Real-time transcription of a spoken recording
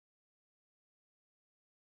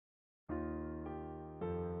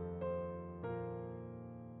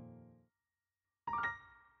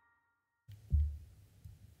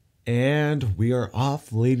And we are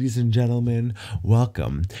off, ladies and gentlemen.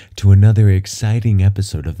 Welcome to another exciting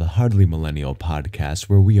episode of the Hardly Millennial podcast,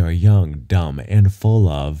 where we are young, dumb, and full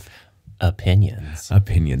of opinions.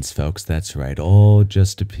 Opinions, folks. That's right. All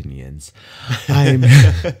just opinions. I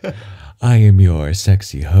am your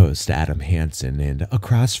sexy host, Adam Hansen, and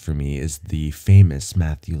across from me is the famous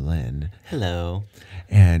Matthew Lynn. Hello.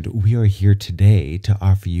 And we are here today to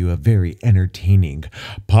offer you a very entertaining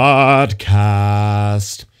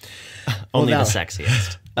podcast. Only the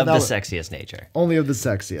sexiest. Of the sexiest nature. Only of the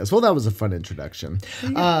sexiest. Well, that was a fun introduction.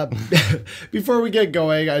 Before we get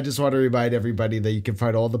going, I just want to remind everybody that you can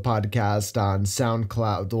find all the podcasts on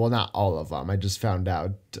SoundCloud. Well, not all of them. I just found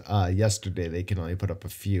out yesterday they can only put up a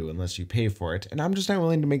few unless you pay for it. And I'm just not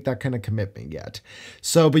willing to make that kind of commitment yet.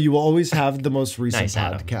 But you will always have the most recent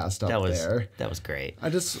podcast up there. That was great. I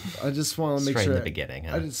just want to make Straight sure. in the beginning,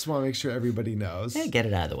 huh? I just want to make sure everybody knows. Yeah, get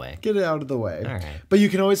it out of the way. Get it out of the way. All right. But you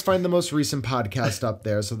can always find the most recent podcast up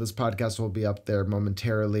there. So this podcast will be up there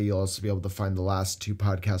momentarily. You'll also be able to find the last two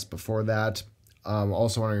podcasts before that.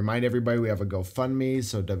 Also want to remind everybody we have a GoFundMe.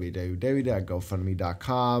 So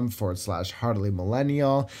www.gofundme.com/Hardly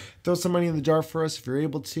Millennial. Throw some money in the jar for us if you're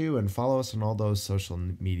able to, and follow us on all those social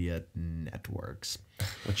media networks.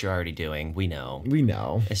 What you're already doing, we know. We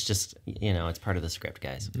know. It's just, it's part of the script,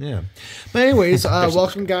 guys. Yeah. But anyways,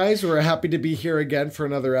 welcome, guys. We're happy to be here again for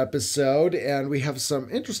another episode, and we have some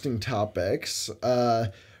interesting topics.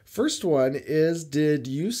 First one is, did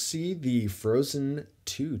you see the Frozen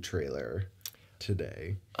 2 trailer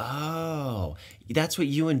today? Oh, that's what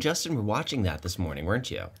you and Justin were watching that this morning, weren't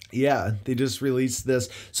you? Yeah, they just released this.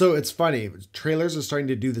 So it's funny. Trailers are starting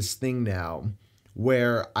to do this thing now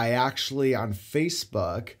where I actually, on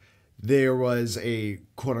Facebook, there was a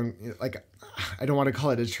quote-unquote, I don't want to call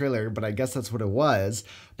it a trailer, but I guess that's what it was.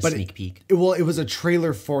 A sneak peek? It was a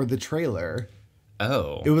trailer for the trailer.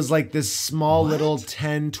 Oh. It was like this small little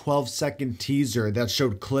 10, 12-second teaser that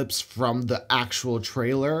showed clips from the actual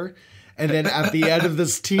trailer. And then at the end of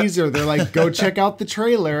this teaser, they're like, go check out the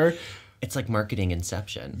trailer. It's like marketing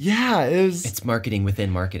inception. Yeah, it's marketing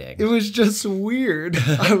within marketing. It was just weird.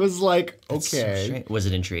 I was like, okay. So was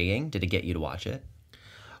it intriguing? Did it get you to watch it?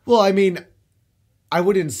 Well, I mean, I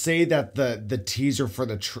wouldn't say that the teaser for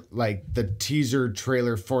the teaser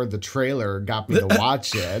trailer for the trailer got me to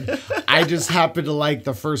watch it. I just happened to like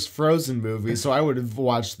the first Frozen movie, so I would have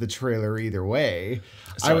watched the trailer either way.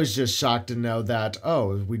 So, I was just shocked to know that,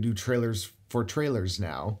 we do trailers for trailers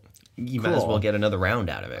now. You might as well get another round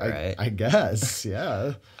out of it, right? I guess,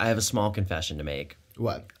 yeah. I have a small confession to make.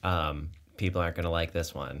 What? People aren't going to like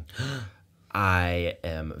this one. I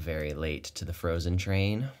am very late to the Frozen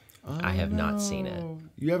train. I have not seen it.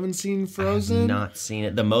 You haven't seen Frozen? I have not seen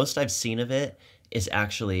it. The most I've seen of it is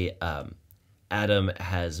actually Adam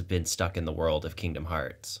has been stuck in the world of Kingdom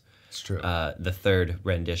Hearts. It's true. The third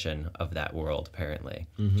rendition of that world, apparently.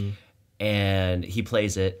 Mm-hmm. And he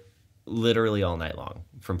plays it literally all night long,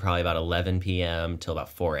 from probably about 11 p.m. till about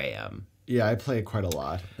 4 a.m. Yeah, I play it quite a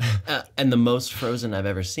lot. And the most Frozen I've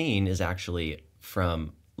ever seen is actually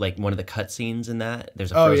from one of the cutscenes in that.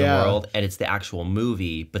 There's a Frozen world, and it's the actual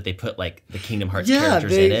movie, but they put the Kingdom Hearts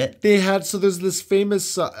characters in it. There's this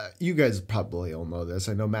famous, you guys probably all know this.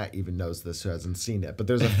 I know Matt even knows this who hasn't seen it, but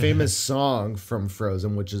there's a famous song from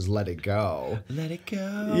Frozen, which is Let It Go. Let it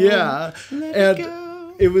go. Yeah. Let it go.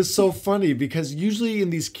 It was so funny because usually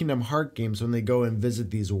in these Kingdom Hearts games, when they go and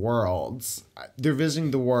visit these worlds, they're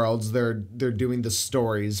visiting the worlds, they're doing the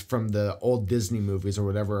stories from the old Disney movies or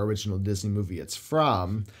whatever original Disney movie it's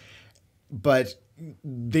from, but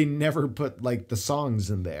they never put the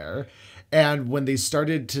songs in there. And when they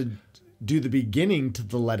started to do the beginning to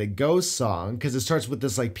the Let It Go song, because it starts with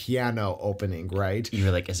this piano opening, right? You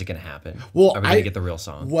were like, is it going to happen? Well, are we going to get the real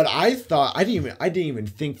song? What I thought, I didn't even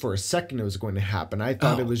think for a second it was going to happen. I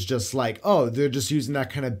thought it was just they're just using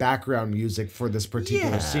that kind of background music for this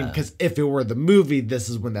particular scene. Because if it were the movie, this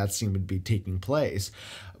is when that scene would be taking place.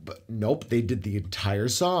 But nope, they did the entire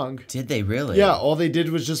song. Did they really? Yeah, all they did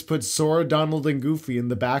was just put Sora, Donald, and Goofy in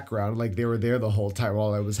the background, they were there the whole time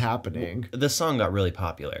while it was happening. The song got really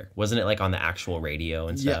popular, wasn't it? On the actual radio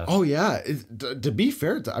and stuff. Yeah. Oh yeah. To be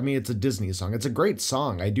fair, it's a Disney song. It's a great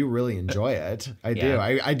song. I do really enjoy it. I do.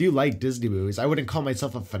 I do like Disney movies. I wouldn't call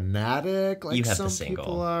myself a fanatic like you have some the single.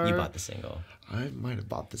 people are. You bought the single. I might have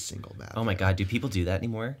bought the single, Matt. Oh my God, do people do that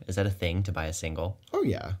anymore? Is that a thing to buy a single? Oh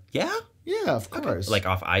yeah. Yeah? Yeah, of course.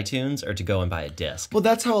 Off iTunes or to go and buy a disc? Well,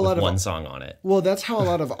 that's how a lot of one song on it. Well, that's how a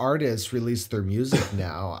lot of artists release their music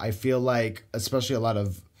now. I feel like, especially a lot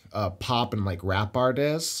of pop and like rap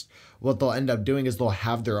artists, what they'll end up doing is they'll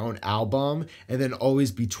have their own album, and then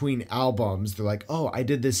always between albums, they're like, oh, I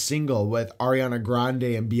did this single with Ariana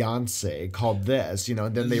Grande and Beyonce called this, you know,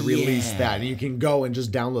 and then they release that, and you can go and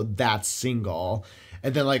just download that single,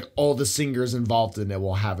 and then like all the singers involved in it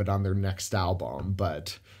will have it on their next album.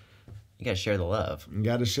 But you gotta share the love. You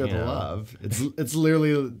gotta share the love. It's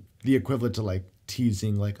literally the equivalent to like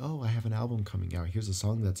teasing, like, oh, I have an album coming out. Here's a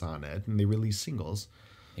song that's on it, and they release singles.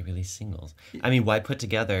 I mean, why put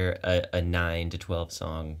together a 9 to 12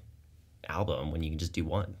 song album when you can just do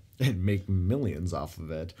one and make millions off of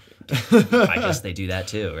it? I guess they do that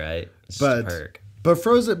too, right? It's just a perk. But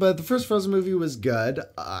the first Frozen movie was good.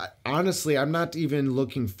 Honestly, I'm not even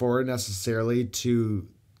looking forward necessarily to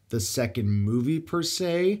the second movie per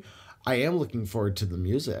se. I am looking forward to the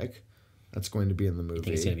music that's going to be in the movie. You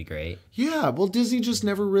think it's going to be great? Yeah. Well, Disney just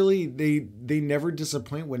never really, they never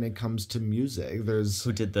disappoint when it comes to music.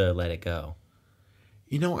 Who did the Let It Go?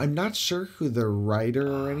 You know, I'm not sure who the writer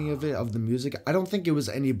or any of the music. I don't think it was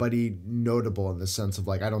anybody notable in the sense of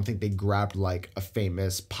like, I don't think they grabbed like a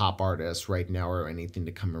famous pop artist right now or anything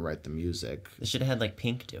to come and write the music. They should have had like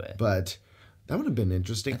Pink do it. But that would have been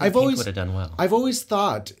interesting. Pink would have done well. I've always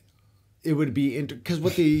thought it would be because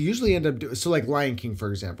what they usually end up doing. So like Lion King,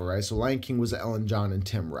 for example, right? So Lion King was Ellen John and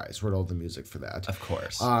Tim Rice wrote all the music for that. Of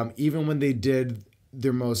course. Even when they did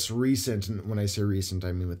their most recent, and when I say recent,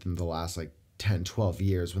 I mean within the last like 10, 12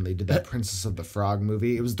 years, when they did that Princess of the Frog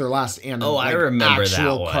movie. It was their last I remember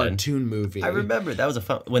actual that one. Cartoon movie. I remember. That was a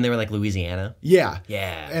fun, when they were like Louisiana. Yeah.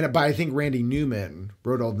 Yeah. But I think Randy Newman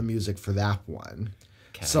wrote all the music for that one.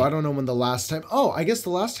 Okay. So I don't know when the last time... Oh, I guess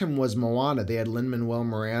the last time was Moana. They had Lin-Manuel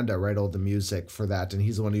Miranda write all the music for that, and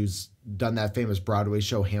he's the one who's done that famous Broadway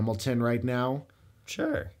show Hamilton right now.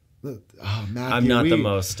 Sure. Oh, Matthew, I'm not the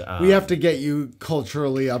most... we have to get you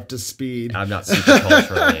culturally up to speed. I'm not super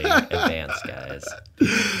culturally advanced, guys.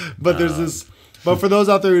 But there's this... But for those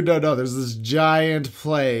out there who don't know, there's this giant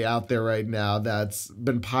play out there right now that's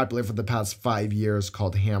been popular for the past 5 years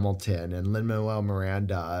called Hamilton, and Lin-Manuel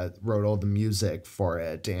Miranda wrote all the music for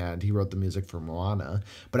it, and he wrote the music for Moana.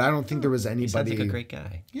 But I don't think there was anybody... He sounds like a great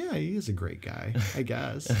guy. Yeah, he is a great guy, I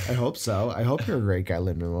guess. I hope so. I hope you're a great guy,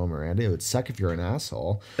 Lin-Manuel Miranda. It would suck if you're an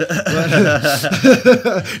asshole. But,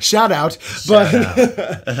 shout out.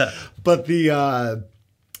 But the...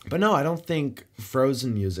 But no, I don't think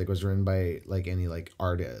Frozen music was written by like any like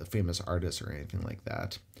famous artists or anything like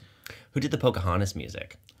that. Who did the Pocahontas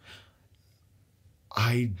music?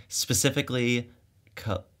 Specifically,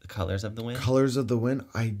 Colors of the Wind? Colors of the Wind?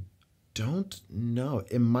 I don't know.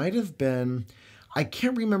 It might have been... I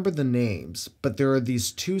can't remember the names, but there are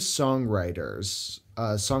these two songwriters,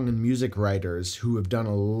 song and music writers, who have done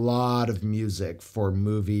a lot of music for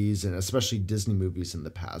movies and especially Disney movies in the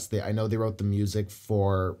past. I know they wrote the music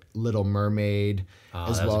for Little Mermaid,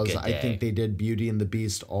 as well as I think they did Beauty and the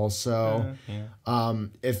Beast also.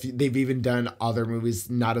 If they've even done other movies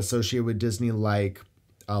not associated with Disney, like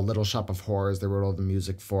Little Shop of Horrors, they wrote all the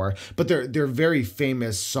music for. But they're very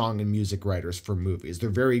famous song and music writers for movies. They're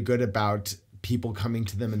very good about people coming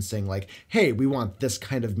to them and saying like, hey, we want this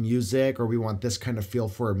kind of music or we want this kind of feel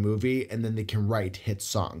for a movie, and then they can write hit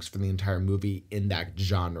songs for the entire movie in that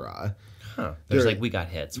genre. There's like, we got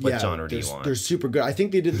hits. What genre do you want? They're super good. I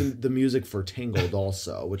think they did the music for Tangled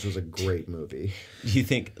also, which was a great movie. Do you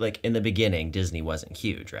think, like, in the beginning, Disney wasn't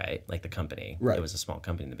huge, right? Like the company. Right. It was a small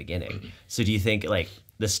company in the beginning. So do you think, like,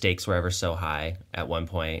 the stakes were ever so high at one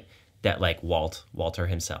point that, like, Walter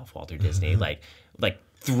Disney, like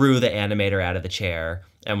threw the animator out of the chair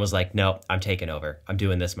and was like, no, I'm taking over. I'm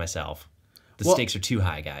doing this myself. The stakes are too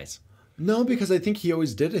high, guys. No, because I think he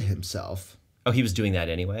always did it himself. Oh, he was doing that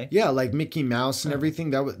anyway? Yeah, like Mickey Mouse and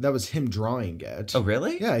everything. That was him drawing it. Oh,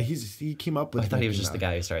 really? Yeah, he came up with. I thought he was just the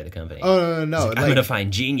guy who started the company. Oh no! Like, I'm gonna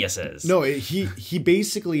find geniuses. No, he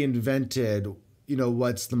basically invented,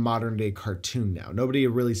 what's the modern day cartoon now. Nobody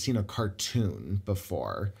had really seen a cartoon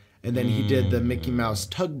before. And then he did the Mickey Mouse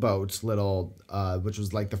Tugboats which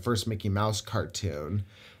was like the first Mickey Mouse cartoon.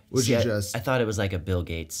 I thought it was like a Bill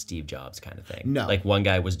Gates, Steve Jobs kind of thing. No. Like one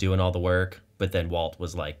guy was doing all the work, but then Walt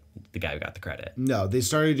was like the guy who got the credit. No, they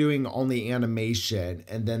started doing only animation,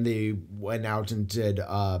 and then they went out and did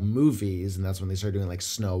movies, and that's when they started doing like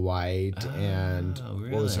Snow White and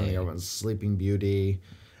what was some of the other ones? Sleeping Beauty.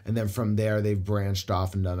 And then from there, they've branched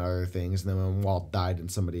off and done other things. And then when Walt died and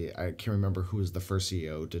I can't remember who was the first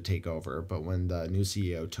CEO to take over, but when the new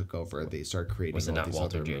CEO took over, they started creating was it all not these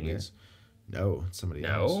Walter other Jr.? movies. No, it's somebody No?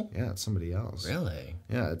 else. Yeah, it's somebody else. Really?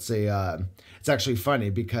 Yeah, it's actually funny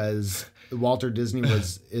because Walter Disney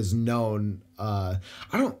is known. I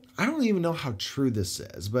don't even know how true this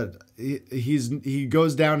is, but he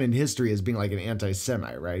goes down in history as being like an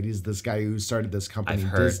anti-Semite, right? He's this guy who started this company,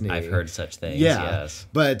 Disney. I've heard such things. Yeah, Yes.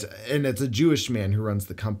 and it's a Jewish man who runs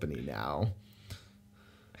the company now.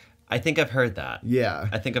 I think I've heard that. Yeah,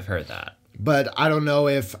 I think I've heard that. but I don't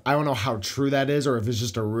know how true that is, or if it's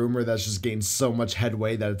just a rumor that's just gained so much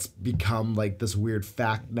headway that it's become like this weird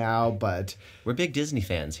fact now. But We're big Disney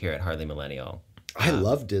fans here at Hardly Millennial. I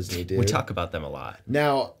love Disney, dude. We talk about them a lot.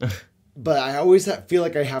 Now, but I always feel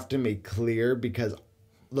like I have to make clear because,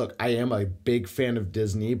 look, I am a big fan of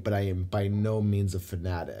Disney, but I am by no means a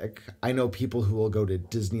fanatic. I know people who will go to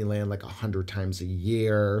Disneyland like 100 times a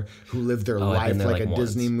year, who live their I've been life there, like a once.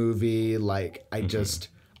 Disney movie. Like,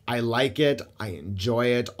 I like it. I enjoy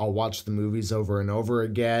it. I'll watch the movies over and over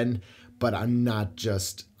again, but I'm not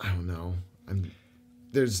just, I don't know.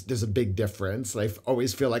 There's a big difference. I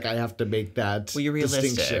always feel like I have to make that Well, you're realistic.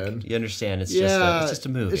 distinction. You understand it's Yeah, just a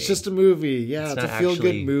movie. It's just a movie. Yeah, it's a not feel good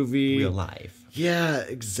actually movie. real life. Yeah,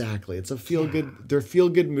 exactly. It's a feel good. They're feel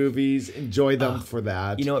good movies. Enjoy them for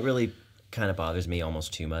that. You know what really kind of bothers me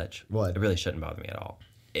almost too much? What? It really shouldn't bother me at all.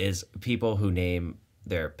 Is people who name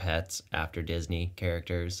their pets after Disney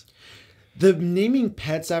characters. The naming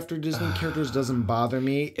pets after Disney characters doesn't bother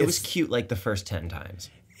me. It was cute like the first 10 times.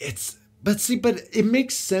 But it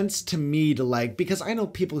makes sense to me to like, because I know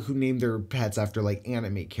people who name their pets after like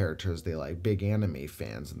anime characters. They like big anime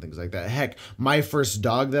fans and things like that. Heck, my first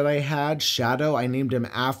dog that I had, Shadow, I named him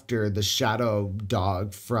after the Shadow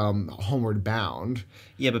dog from Homeward Bound.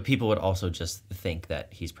 Yeah, but people would also just think that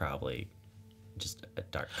he's probably just a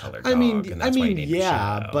dark colored dog. I mean, and that's why he named him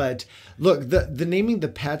yeah, Shadow. but look, the naming the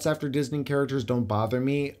pets after Disney characters don't bother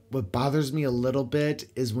me. What bothers me a little bit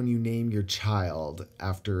is when you name your child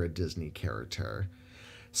after a Disney character.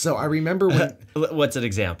 So I remember when. What's an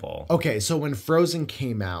example? Okay, so when Frozen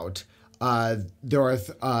came out, there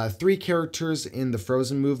are three characters in the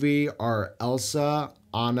Frozen movie: are Elsa,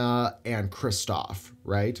 Anna, and Kristoff.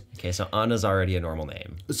 Right? Okay, so Anna's already a normal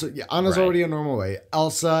name. So yeah, Anna's Right. already a normal way.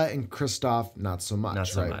 Elsa and Kristoff, not so much. Not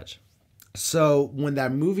so right? much. So when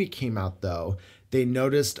that movie came out, though, they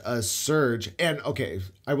noticed a surge. And okay,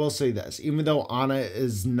 I will say this: even though Anna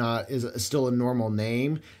is still a normal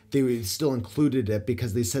name, they still included it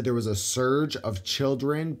because they said there was a surge of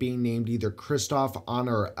children being named either Kristoff,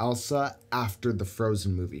 Anna, or Elsa after the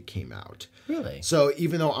Frozen movie came out. Really? So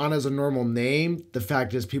even though Anna's a normal name, the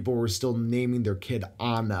fact is people were still naming their kid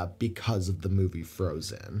Anna because of the movie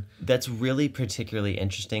Frozen. That's really particularly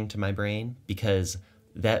interesting to my brain because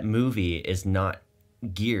that movie is not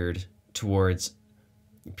geared towards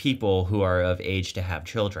people who are of age to have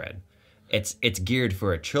children. It's geared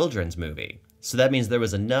for a children's movie. So that means there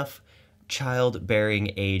was enough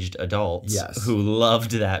childbearing aged adults Yes. who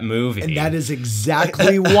loved that movie. And that is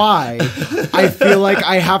exactly why I feel like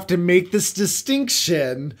I have to make this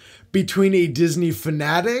distinction between a Disney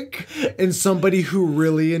fanatic and somebody who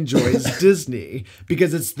really enjoys Disney.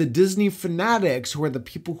 Because it's the Disney fanatics who are the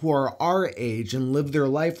people who are our age and live their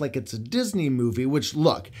life like it's a Disney movie, which,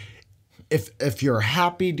 look, if you're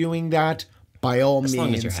happy doing that, by all means,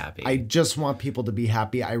 long as you're happy. I just want people to be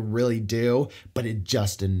happy. I really do, but it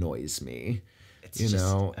just annoys me.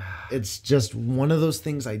 It's just one of those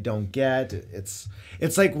things I don't get. It's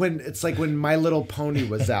like when My Little Pony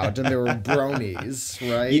was out and there were bronies,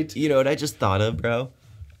 right? You know what I just thought of, bro?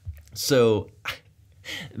 So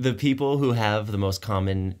the people who have the most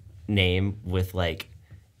common name with like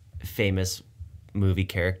famous movie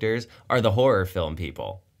characters are the horror film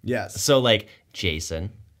people. Yes. So like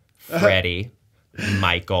Jason, Freddy,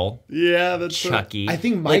 Michael, Yeah, that's Chucky. I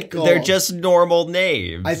think like, Michael. they're just normal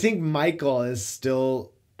names. I think Michael is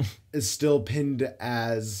still pinned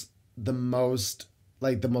as the most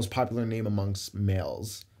popular name amongst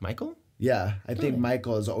males. Michael? Yeah, I think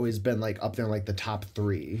Michael has always been like up there in like the top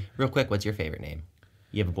 3. Real quick, what's your favorite name?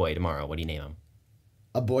 You have a boy tomorrow. What do you name him?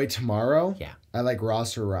 A boy tomorrow? Yeah. I like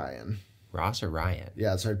Ross or Ryan. Ross or Ryan?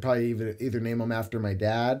 Yeah, so I'd probably either name him after my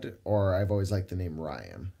dad, or I've always liked the name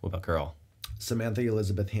Ryan. What about girl? Samantha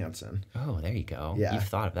Elizabeth Hansen. Oh, there you go. Yeah. You've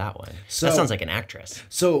thought of that one. So- that sounds like an actress.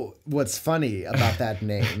 So what's funny about that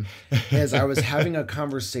name is I was having a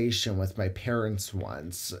conversation with my parents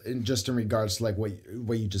once, in regards to like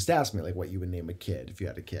what you just asked me, like what you would name a kid if you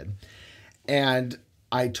had a kid. And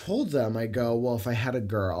I told them, I go, well, if I had a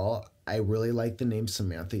girl, I really like the name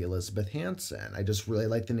Samantha Elizabeth Hansen. I just really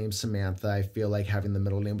like the name Samantha. I feel like having the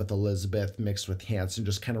middle name with Elizabeth mixed with Hansen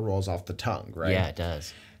just kind of rolls off the tongue, right? Yeah, it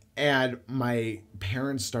does. And my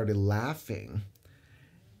parents started laughing.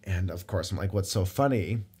 And of course, I'm like, what's so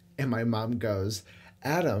funny? And my mom goes,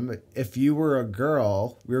 Adam, if you were a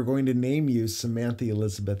girl, we were going to name you Samantha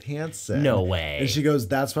Elizabeth Hansen. No way. And she goes,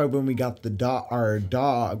 that's why when we got our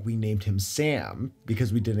dog, we named him Sam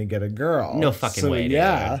because we didn't get a girl. No fucking way, dude.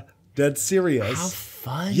 Yeah, dead serious. How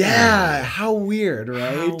fun. Yeah, how weird,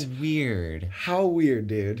 right? How weird. How weird,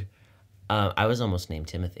 dude. I was almost named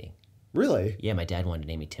Timothy. Really? Yeah, my dad wanted to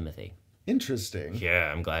name me Timothy. Interesting.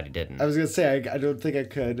 Yeah, I'm glad he didn't. I was gonna say I don't think I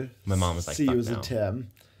could. My mom was like, see "Fuck you as no." a Tim.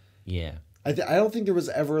 Yeah. I don't think there was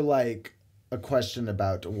ever like a question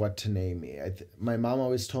about what to name me. My mom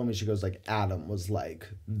always told me, she goes like, Adam was like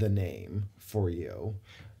the name for you.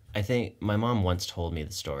 I think my mom once told me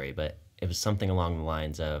the story, but it was something along the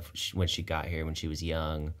lines of when she got here when she was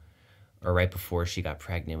young, or right before she got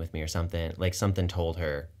pregnant with me or something. Like something told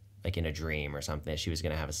her, like in a dream or something, that she was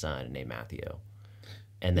gonna have a son named Matthew.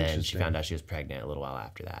 And then she found out she was pregnant a little while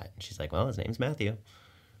after that. And she's like, well, his name's Matthew.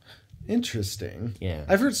 Interesting. Yeah.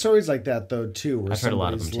 I've heard stories like that though too, where I've heard a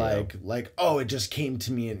lot of somebody's them, too. like, oh, it just came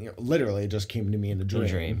to me, and literally it just came to me in a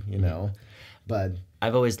dream. You know, but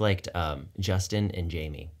I've always liked Justin and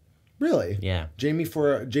Jamie. really, Yeah. Jamie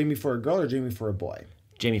for a girl or Jamie for a boy?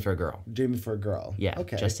 Jamie for a girl. Jamie for a girl. Yeah.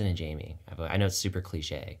 Okay. Justin and Jamie. I know it's super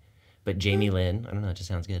cliche, but Jamie Lynn, I don't know, it just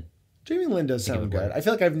sounds good. Jamie Lynn does sound good. work. I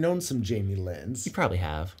feel like I've known some Jamie Lynns. You probably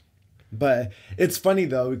have. But it's funny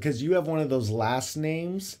though, because you have one of those last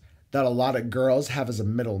names that a lot of girls have as a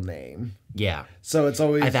middle name. Yeah. So it's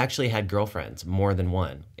always I've actually had girlfriends, more than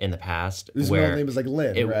one, in the past. whose where middle name is like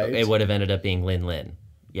Lynn, right? It would have ended up being Lynn Lynn.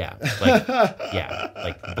 Yeah. Like, yeah.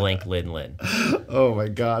 Like blank Lynn Lynn. Oh my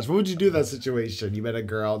gosh. What would you do in that situation? You met a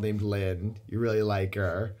girl named Lynn, you really like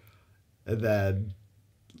her, and then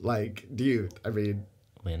like, Lynn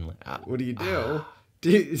Lynn. what do you do? Do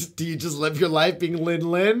you just live your life being Lynn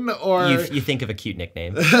Lynn, or You think of a cute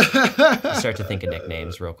nickname. You start to think of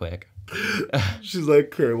nicknames real quick. she's like,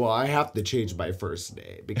 okay, well, I have to change my first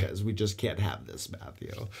name because we just can't have this,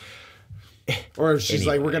 Matthew. Or if she's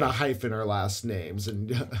like, we're gonna hyphen our last names,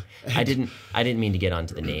 and I didn't mean to get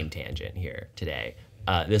onto the name tangent here today.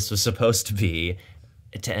 This was supposed to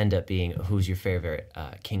end up being who's your favorite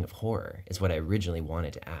king of horror is what I originally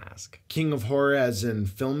wanted to ask. King of horror as in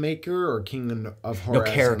filmmaker, or king of horror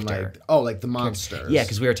as character. in like the monsters? Yeah,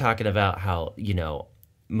 because we were talking about how,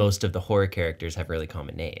 most of the horror characters have really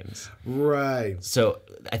common names. Right. So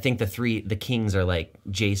I think the kings are like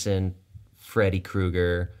Jason, Freddy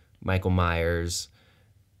Krueger, Michael Myers.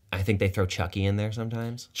 I think they throw Chucky in there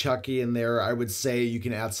sometimes. Chucky in there. I would say you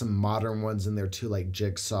can add some modern ones in there too, like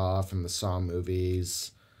Jigsaw from the Saw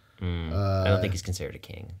movies. I don't think he's considered a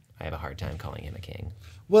king. I have a hard time calling him a king.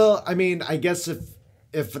 Well, I mean, I guess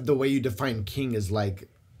if the way you define king is like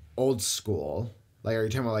old school, like are you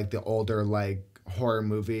talking about like the older like horror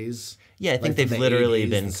movies? Yeah, I think Like they've from the literally 80s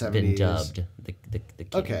been and 70s? dubbed the king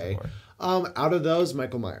Okay. of horror. Out of those,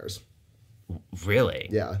 Michael Myers. Really?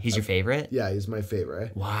 Yeah. He's your favorite? Yeah, he's my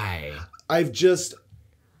favorite. Why? I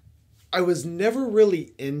was never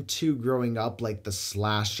really into growing up like the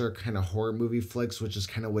slasher kind of horror movie flicks, which is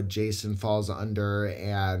kind of what Jason falls under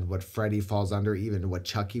and what Freddy falls under, even what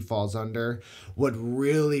Chucky falls under. What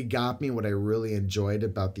really got me, what I really enjoyed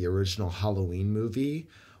about the original Halloween movie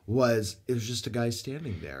was it was just a guy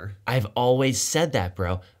standing there. I've always said that,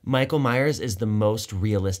 bro. Michael Myers is the most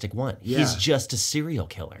realistic one. Yeah. He's just a serial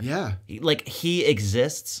killer. Yeah. Like, he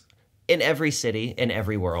exists in every city, in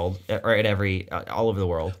every world, or in all over the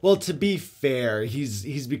world. Well, to be fair,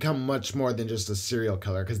 he's become much more than just a serial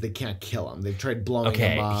killer because they can't kill him. They've tried blowing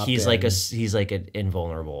him up. He's like an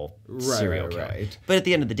invulnerable serial killer. Right. But at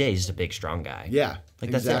the end of the day, he's just a big, strong guy. Yeah,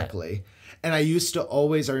 Like, that's it. exactly. And I used to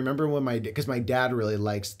always, I remember because my dad really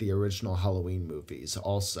likes the original Halloween movies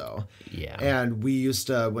also. Yeah. And we used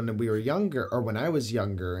to, when we were younger, or when I was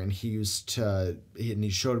younger, and he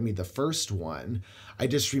showed me the first one, I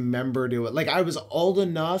just remembered it, like I was old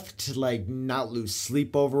enough to like not lose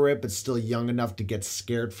sleep over it, but still young enough to get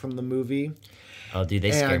scared from the movie. Oh, dude,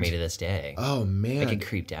 they scare me to this day. Oh, man. I get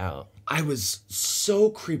creeped out. I was so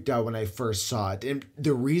creeped out when I first saw it. And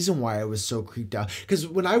the reason why I was so creeped out, because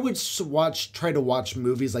when I would try to watch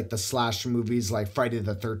movies like the slasher movies like Friday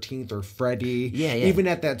the 13th or Freddy, even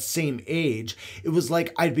at that same age, it was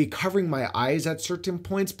like I'd be covering my eyes at certain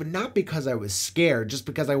points, but not because I was scared, just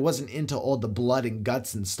because I wasn't into all the blood and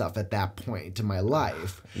guts and stuff at that point in my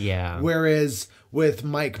life. Yeah. Whereas with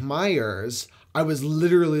Mike Myers, I was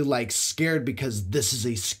literally like scared because this is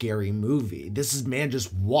a scary movie. This man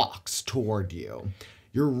just walks toward you.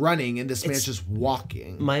 You're running and this man's just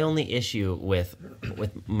walking. My only issue with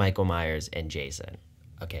Michael Myers and Jason,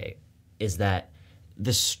 okay, is that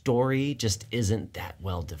the story just isn't that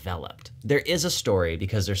well developed. There is a story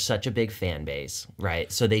because there's such a big fan base,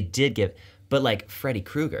 right? So they did give, but like Freddy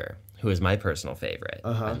Krueger, who is my personal favorite.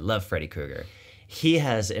 I love Freddy Krueger. He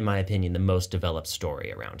has, in my opinion, the most developed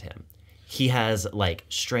story around him. He has like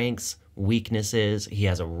strengths, weaknesses. He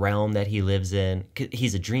has a realm that he lives in.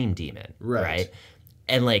 He's a dream demon, right?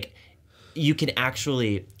 And like, you can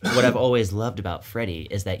actually, what I've always loved about Freddy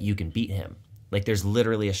is that you can beat him. Like, there's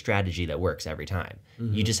literally a strategy that works every time.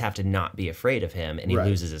 You just have to not be afraid of him, and he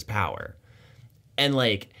loses his power. And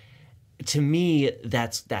like, to me,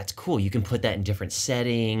 that's cool. You can put that in different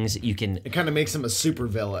settings. You can. It kind of makes him a super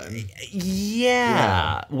villain.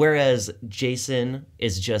 Yeah. Whereas Jason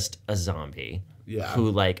is just a zombie. Yeah. Who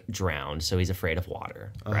like drowned, so he's afraid of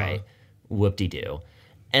water, right? Whoop-de-doo.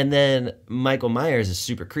 And then Michael Myers is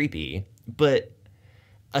super creepy, but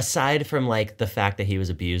aside from like the fact that he was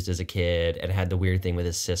abused as a kid and had the weird thing with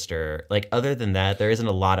his sister, like other than that, there isn't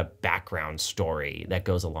a lot of background story that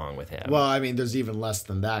goes along with him. Well, I mean, there's even less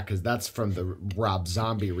than that because that's from the Rob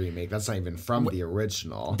Zombie remake. That's not even from the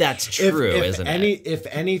original. That's true, isn't it? If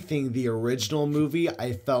anything, the original movie,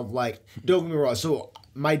 I felt like, don't get me wrong. So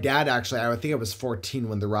my dad actually, I think I was 14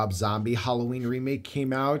 when the Rob Zombie Halloween remake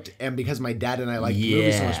came out, and because my dad and I liked the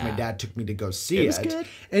movie so much, my dad took me to go see it. It was good.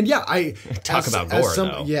 And yeah, I talk about gore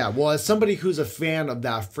though. Yeah, well, as somebody who's a fan of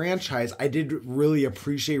that franchise, I did really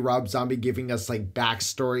appreciate Rob Zombie giving us like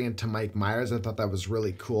backstory into Mike Myers. I thought that was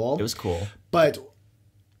really cool. It was cool. But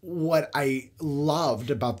what I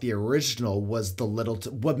loved about the original was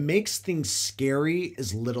what makes things scary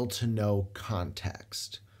is little to no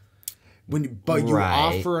context. But you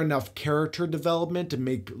offer enough character development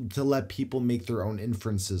to let people make their own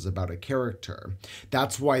inferences about a character.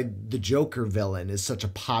 That's why the Joker villain is such a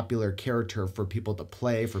popular character for people to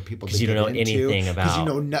play, for people to get into. Because you don't know anything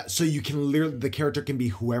about. So you can the character can be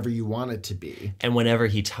whoever you want it to be. And whenever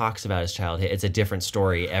he talks about his childhood, it's a different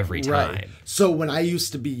story every time. Right. So when I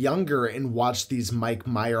used to be younger and watch these Mike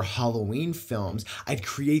Myers Halloween films, I'd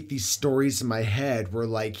create these stories in my head where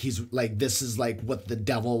like he's like, this is like what the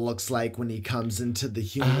devil looks like when he comes into the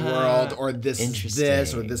human world, or this is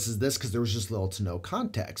this, or this is this, because there was just little to no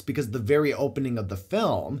context. Because the very opening of the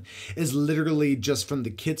film is literally just from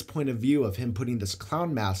the kid's point of view of him putting this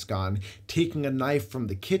clown mask on, taking a knife from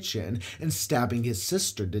the kitchen and stabbing his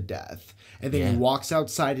sister to death. And then he walks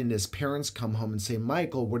outside and his parents come home and say,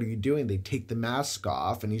 Michael, what are you doing? They take the mask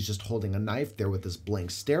off and he's just holding a knife there with this blank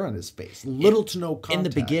stare on his face. Little to no context. In the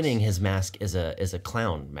beginning, his mask is a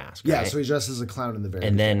clown mask, right? Yeah, so he dresses as a clown in the very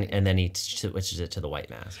beginning. And then he switches it to the white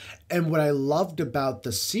mask. And what I loved about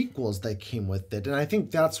the sequels that came with it, and I think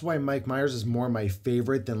that's why Mike Myers is more my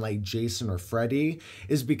favorite than like Jason or Freddy,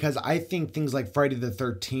 is because I think things like Friday the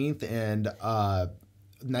 13th and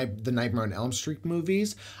the Nightmare on Elm Street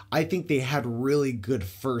movies, I think they had really good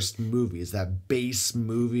first movies, that base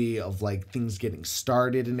movie of like things getting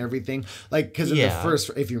started and everything. Like, because in the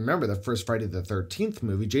first, if you remember the first Friday the 13th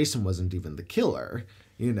movie, Jason wasn't even the killer,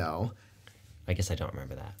 you know. I guess I don't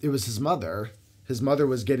remember that. It was his mother. His mother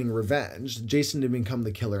was getting revenge. Jason didn't become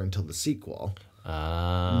the killer until the sequel.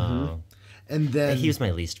 Oh. And then he was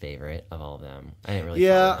my least favorite of all of them. I didn't really.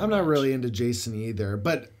 Yeah, I'm not really into Jason either,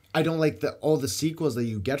 but I don't like that all the sequels that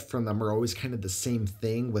you get from them are always kind of the same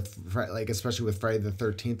thing with, like, especially with Friday the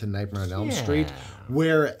 13th and Nightmare on Elm Street.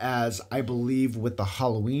 Whereas I believe with the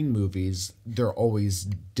Halloween movies, they're always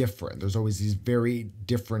different. There's always these very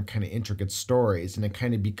different kind of intricate stories, and it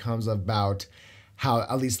kind of becomes about how,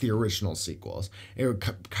 at least the original sequels, it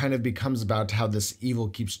kind of becomes about how this evil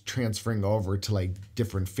keeps transferring over to like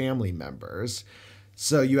different family members.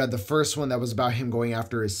 So you had the first one that was about him going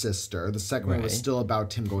after his sister. The second one was still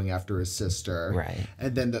about him going after his sister. Right.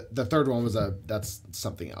 And then the third one was that's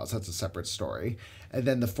something else. That's a separate story. And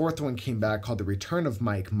then the fourth one came back called The Return of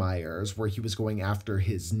Mike Myers, where he was going after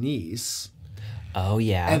his niece. Oh,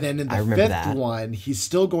 yeah. And then in the fifth one, he's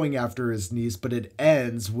still going after his niece, but it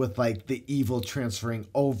ends with like the evil transferring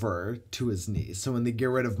over to his niece. So when they get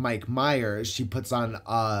rid of Mike Myers, she puts on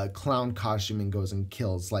a clown costume and goes and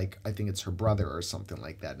kills, like, I think it's her brother or something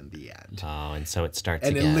like that in the end. Oh, and so it starts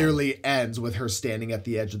and again. It literally ends with her standing at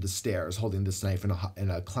the edge of the stairs holding this knife in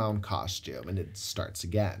a clown costume, and it starts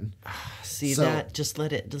again. See, that, just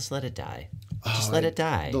let it die. Just let it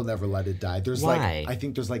die. They'll never let it die. There's Why? I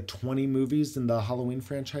think there's like 20 movies in the Halloween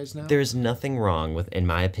franchise now. There's nothing wrong with, in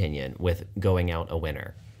my opinion, with going out a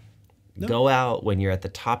winner. No. Go out when you're at the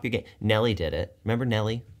top of your game. Nelly did it. Remember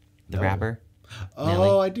Nelly, the rapper? Oh,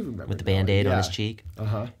 Nelly, I do remember. With the Band-Aid on his cheek.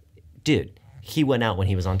 Dude, he went out when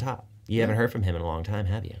he was on top. You haven't heard from him in a long time,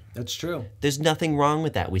 have you? That's true. There's nothing wrong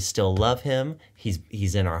with that. We still love him.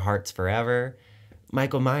 He's in our hearts forever.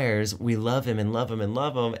 Michael Myers, we love him and love him and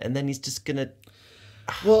love him, and then he's just gonna.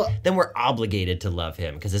 Well, Then we're obligated to love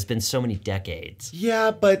him because it's been so many decades.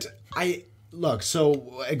 yeah, but look,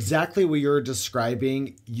 so exactly what you're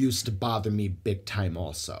describing used to bother me big time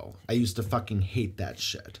also. I used to fucking hate that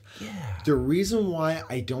shit. Yeah. The reason why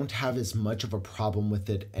I don't have as much of a problem with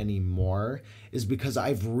it anymore is because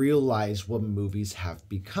I've realized what movies have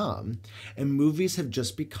become. And movies have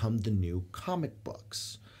just become the new comic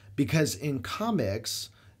books. Because in comics,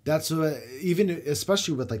 that's what, even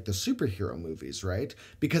especially with like the superhero movies, right?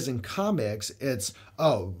 Because in comics, it's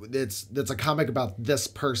a comic about this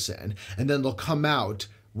person, and then they'll come out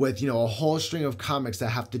with, a whole string of comics that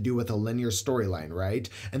have to do with a linear storyline, right?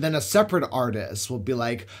 And then a separate artist will be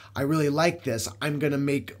like, I really like this. I'm going to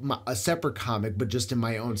make a separate comic, but just in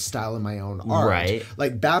my own style and my own art. Right.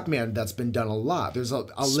 Like Batman, that's been done a lot. There's a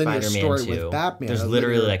linear Spider-Man story too. with Batman. There's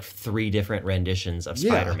literally like 3 different renditions of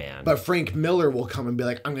Spider-Man. But Frank Miller will come and be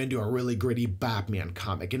like, I'm going to do a really gritty Batman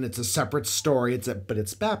comic. And it's a separate story, but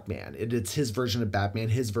it's Batman. It's his version of Batman,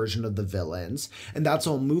 his version of the villains. And that's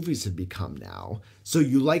all movies have become now. So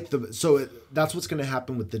that's what's going to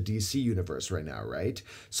happen with the DC universe right now, right?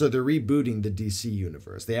 So they're rebooting the DC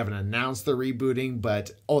universe. They haven't announced they're rebooting,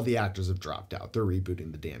 but all the actors have dropped out. They're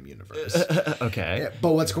rebooting the damn universe. Okay.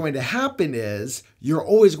 But what's going to happen is you're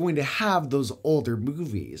always going to have those older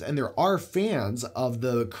movies. And there are fans of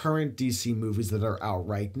the current DC movies that are out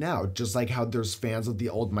right now, just like how there's fans of the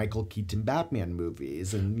old Michael Keaton Batman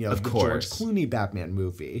movies and, the George Clooney Batman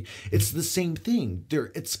movie. It's the same thing.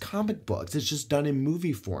 It's comic books. It's just done in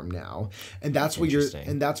movie form now. And that's what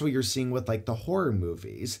you're seeing with like the horror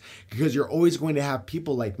movies, because you're always going to have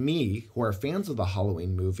people like me who are fans of the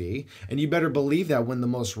Halloween movie. And you better believe that when the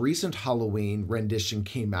most recent Halloween rendition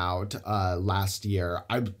came out last year,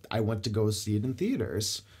 I went to go see it in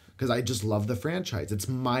theaters because I just love the franchise. It's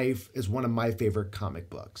one of my favorite comic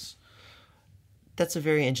books. That's a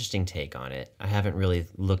very interesting take on it. I haven't really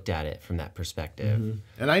looked at it from that perspective.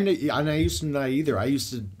 Mm-hmm. And I used to not either. I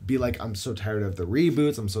used to be like, I'm so tired of the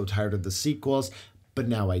reboots. I'm so tired of the sequels. But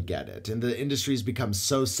now I get it. And the industry's become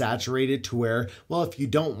so saturated to where, well, if you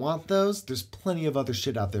don't want those, there's plenty of other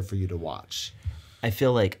shit out there for you to watch. I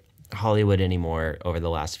feel like Hollywood anymore over the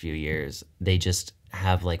last few years, they just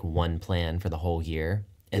have like one plan for the whole year,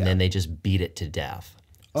 and then they just beat it to death.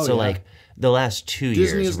 Like the last 2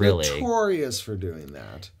 Disney years, is really notorious for doing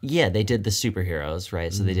that. Yeah, they did the superheroes,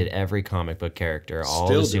 right? So they did every comic book character, all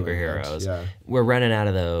the superheroes. Yeah. We're running out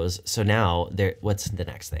of those. So now, what's the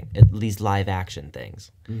next thing? These live action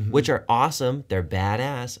things, which are awesome. They're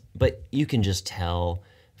badass. But you can just tell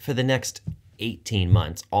for the next 18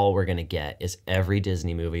 months, all we're going to get is every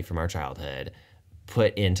Disney movie from our childhood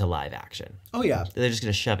put into live action. Oh, yeah. They're just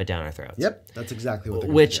going to shove it down our throats. Yep, that's exactly what they're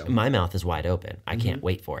Which, gonna do. my mouth is wide open. I can't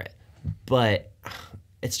wait for it. But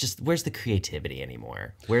it's just, where's the creativity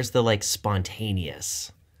anymore? Where's the, like,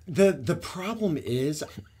 spontaneous? The problem is,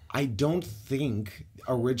 I don't think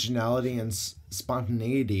originality and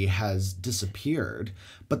spontaneity has disappeared.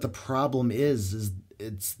 But the problem is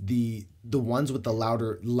it's the ones with the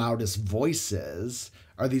loudest voices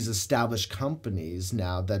are these established companies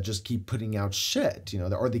now that just keep putting out shit,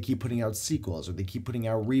 or they keep putting out sequels, or they keep putting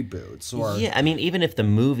out reboots, or yeah. I mean, even if the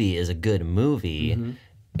movie is a good movie,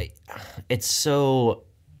 it's so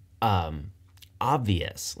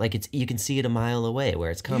obvious. Like you can see it a mile away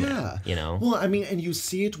where it's coming. Yeah. Well, I mean, and you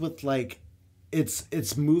see it with like.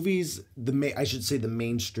 It's movies, I should say the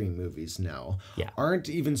mainstream movies now aren't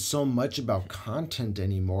even so much about content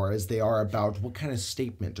anymore as they are about what kind of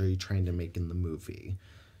statement are you trying to make in the movie.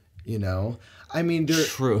 I mean,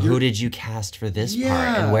 true. Who did you cast for this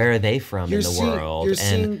part, and where are they from in the world,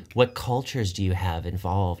 and what cultures do you have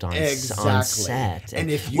involved on set? And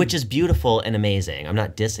which is beautiful and amazing. I'm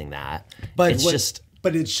not dissing that, but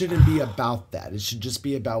But it shouldn't be about that. It should just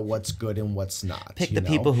be about what's good and what's not. Pick the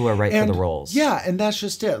people who are right for the roles. Yeah, and that's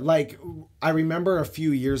just it. Like, I remember a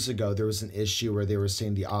few years ago, there was an issue where they were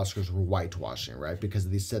saying the Oscars were whitewashing, right? Because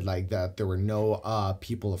they said, like, that there were no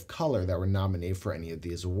people of color that were nominated for any of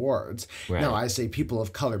these awards. Right. Now, I say people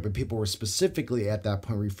of color, but people were specifically at that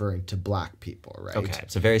point referring to black people, right? Okay,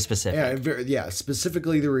 so very specific. Yeah,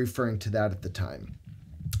 specifically they were referring to that at the time.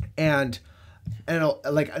 And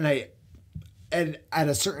at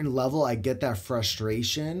a certain level, I get that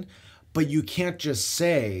frustration, but you can't just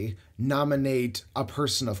say nominate a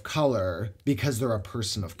person of color because they're a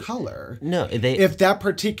person of color. No, if that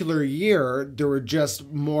particular year there were just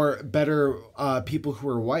better people who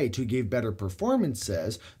were white who gave better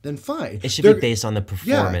performances, then fine. It should be based on the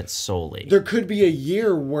performance solely. There could be a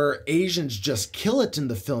year where Asians just kill it in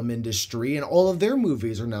the film industry and all of their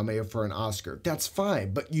movies are nominated for an Oscar. That's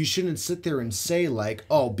fine, but you shouldn't sit there and say like,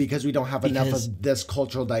 oh, because we don't have enough of this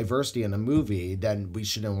cultural diversity in a movie, then we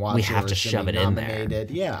shouldn't watch it. We have to shove it in there.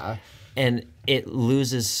 Yeah. And it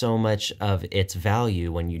loses so much of its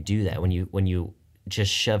value when you do that, when you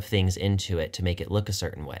just shove things into it to make it look a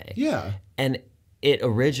certain way. Yeah. And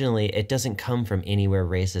it doesn't come from anywhere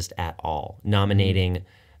racist at all. Nominating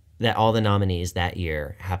that all the nominees that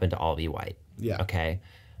year happen to all be white. Yeah. Okay.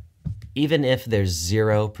 Even if there's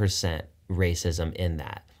 0% racism in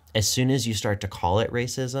that, as soon as you start to call it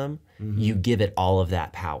racism, you give it all of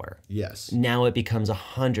that power. Yes. Now it becomes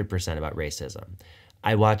 100% about racism.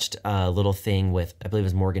 I watched a little thing with, I believe it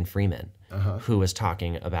was Morgan Freeman, who was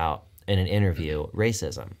talking about, in an interview,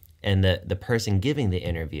 racism. And the person giving the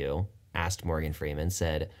interview asked Morgan Freeman,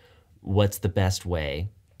 said, what's the best way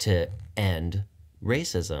to end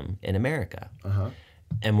racism in America?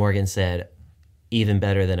 And Morgan said, even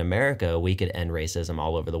better than America, we could end racism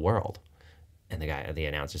all over the world. And the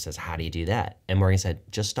announcer says, how do you do that? And Morgan said,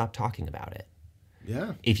 just stop talking about it.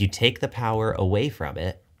 Yeah. If you take the power away from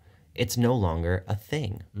it, it's no longer a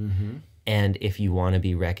thing. And if you want to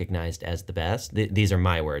be recognized as the best, these are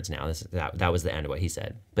my words now. That was the end of what he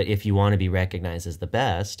said. But if you want to be recognized as the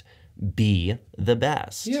best, be the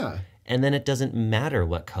best. Yeah. And then it doesn't matter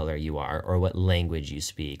what color you are or what language you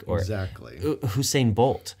speak. Or exactly. Usain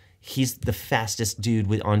Bolt, he's the fastest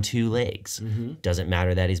dude on 2 legs. Doesn't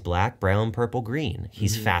matter that he's black, brown, purple, green.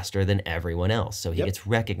 He's faster than everyone else. So he gets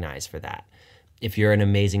recognized for that. If you're an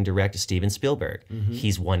amazing director, Steven Spielberg,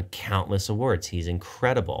 he's won countless awards. He's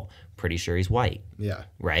incredible. Pretty sure he's white. Yeah.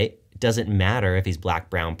 Right? It doesn't matter if he's black,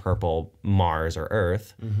 brown, purple, Mars, or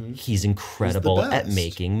Earth. He's incredible at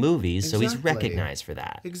making movies, so he's recognized for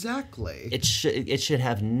that. Exactly. It should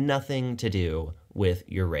have nothing to do with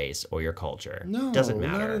your race or your culture. No, doesn't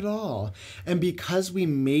matter. Not at all. And because we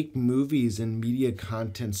make movies and media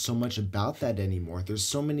content so much about that anymore, there's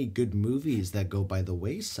so many good movies that go by the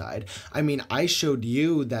wayside. I mean, I showed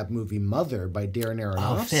you that movie Mother by Darren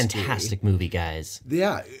Aronofsky. Oh, fantastic movie, guys.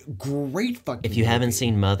 Yeah, great fucking If you movie. haven't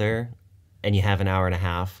seen Mother and you have an hour and a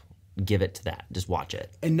half, give it to that. Just watch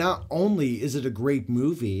it. And not only is it a great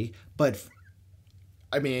movie, but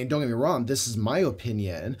I mean, don't get me wrong, this is my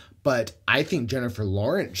opinion, but I think Jennifer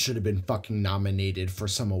Lawrence should have been fucking nominated for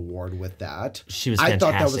some award with that. She was fantastic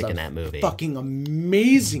I thought that was in that movie. Fucking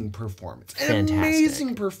amazing performance. Fantastic.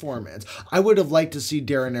 Amazing performance. I would have liked to see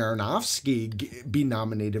Darren Aronofsky be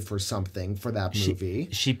nominated for something for that movie.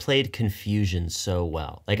 She played confusion so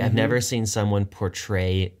well. Like, I've never seen someone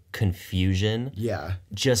portray confusion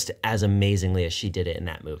just as amazingly as she did it in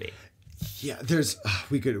that movie. Yeah, there's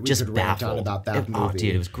we could baffled. rant on about that movie. Oh,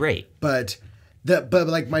 dude, it was great. But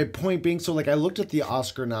like my point being, so like I looked at the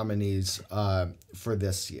Oscar nominees for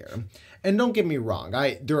this year, and don't get me wrong,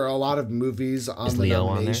 there are a lot of movies on the Leo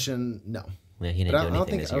nomination. On there? No. Yeah, he didn't do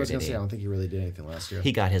anything this year, I was gonna say I don't think he really did anything last year.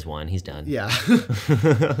 He got his one. He's done. Yeah.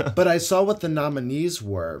 But I saw what the nominees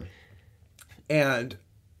were, and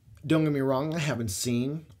don't get me wrong, I haven't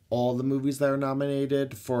seen all the movies that are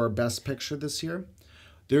nominated for Best Picture this year.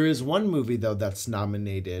 There is one movie though that's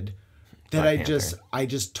nominated that I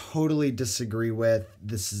just totally disagree with.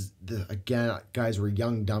 This is again, guys, we're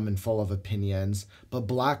young, dumb, and full of opinions. But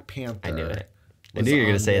Black Panther. I knew it. I knew you were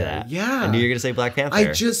gonna say that. Yeah. I knew you were gonna say Black Panther.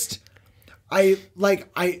 I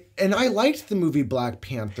liked the movie Black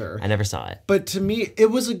Panther. I never saw it. But to me, it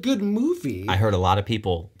was a good movie. I heard a lot of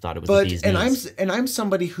people thought it was the bee's knees. I'm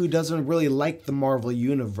somebody who doesn't really like the Marvel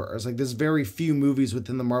universe. Like, there's very few movies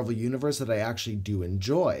within the Marvel universe that I actually do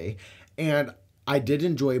enjoy. And I did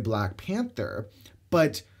enjoy Black Panther,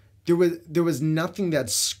 but there was nothing that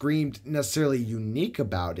screamed necessarily unique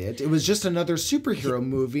about it. It was just another superhero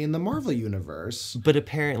movie in the Marvel universe. But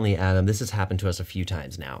apparently, Adam, this has happened to us a few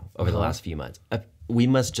times now over the last few months. We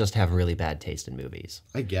must just have really bad taste in movies.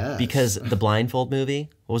 I guess. Because the Blindfold movie,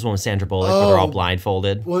 what was one with Sandra Bullock where they're all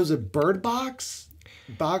blindfolded? What was it, Bird Box?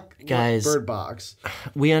 Guys, Bird Box.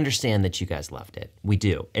 We understand that you guys loved it. We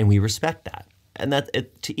do. And we respect that. And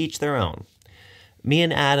to each their own. Me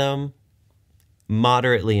and Adam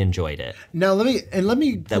moderately enjoyed it. Now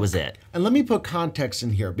That was it. And let me put context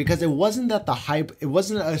in here, because it wasn't that it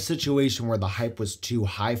wasn't a situation where the hype was too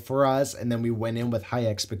high for us and then we went in with high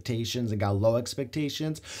expectations and got low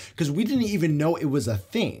expectations, because we didn't even know it was a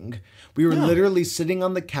thing. We were literally sitting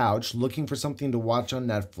on the couch looking for something to watch on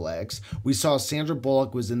Netflix. We saw Sandra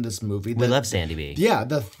Bullock was in this movie. We love Sandy B. Yeah,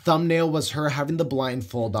 the thumbnail was her having the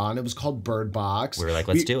blindfold on. It was called Bird Box. We were like,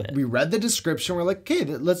 let's do it. We read the description. We're like, okay,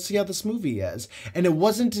 let's see how this movie is. And it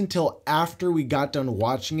wasn't until after we got done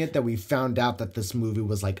watching it that we found out that this movie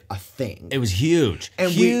was like a thing. It was huge.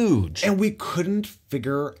 And huge. We couldn't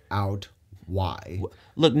figure out why.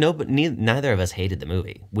 Look, neither of us hated the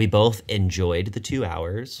movie. We both enjoyed the 2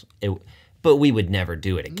 hours, but we would never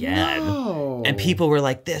do it again. No. And people were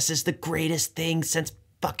like, this is the greatest thing since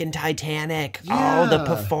fucking Titanic. Yeah. Oh, the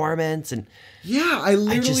performance. And yeah, I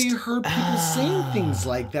literally heard people saying things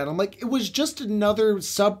like that. I'm like, it was just another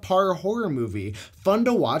subpar horror movie. Fun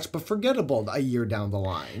to watch, but forgettable a year down the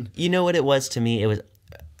line. You know what it was to me? It was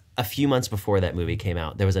a few months before that movie came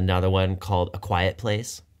out. There was another one called A Quiet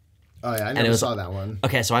Place. Oh, yeah, I never saw that one.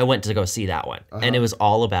 Okay, so I went to go see that one. And it was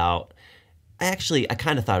all about... I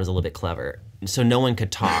kind of thought it was a little bit clever. So no one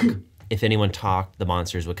could talk. If anyone talked, the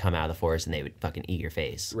monsters would come out of the forest and they would fucking eat your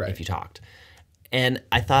face if you talked. And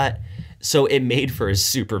I thought... So it made for a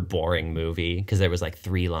super boring movie because there was like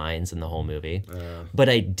 3 lines in the whole movie. But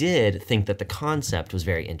I did think that the concept was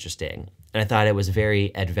very interesting. And I thought it was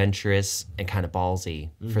very adventurous and kind of ballsy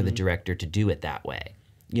for the director to do it that way.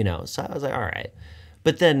 You know, so I was like, all right.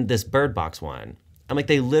 But then this Bird Box one, I'm like,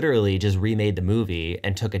 they literally just remade the movie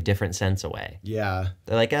and took a different sense away. Yeah.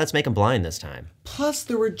 They're like, let's make him blind this time. Plus,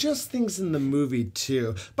 there were just things in the movie,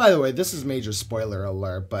 too. By the way, this is major spoiler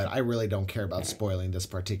alert, but I really don't care about spoiling this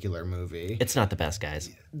particular movie. It's not the best, guys.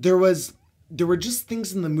 There were just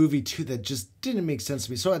things in the movie, too, that just didn't make sense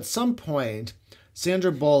to me. So at some point,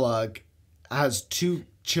 Sandra Bullock has 2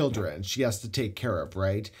 children she has to take care of,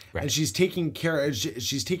 right? And she's taking care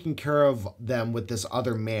of them with this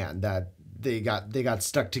other man that they got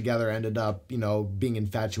stuck together, ended up, being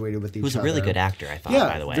infatuated with each other. Who's a really good actor, I thought,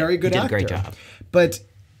 by the way. Very good actor. He did a great job.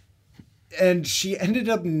 And she ended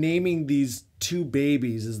up naming these 2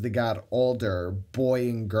 babies as they got older, boy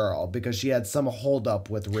and girl, because she had some hold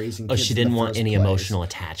up with raising kids. Oh, she didn't want any emotional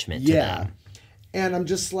attachment to them. And I'm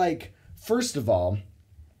just like, first of all,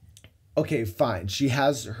 okay, fine. She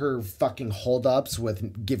has her fucking holdups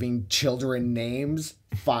with giving children names.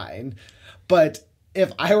 Fine. But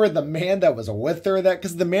if I were the man that was with her,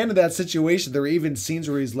 because the man in that situation, there were even scenes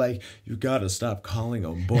where he's like, you gotta stop calling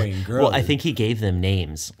them boy and girl. Well, I think he gave them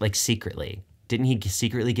names, like secretly. Didn't he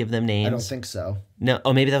secretly give them names? I don't think so. No.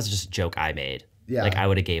 Oh, maybe that was just a joke I made. Yeah. Like I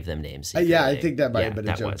would have gave them names secretly. Yeah, I think that might have been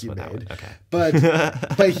a joke you made. Okay.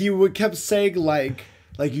 But he kept saying like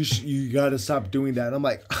you gotta stop doing that. And I'm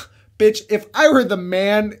like, bitch, if I were the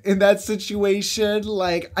man in that situation,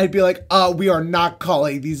 like, I'd be like, we are not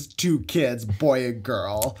calling these 2 kids boy and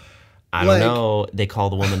girl. I don't know. They call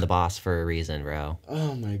the woman the boss for a reason, bro.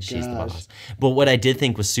 Oh my gosh. She's the boss. But what I did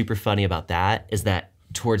think was super funny about that is that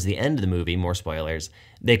towards the end of the movie, more spoilers,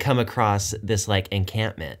 they come across this like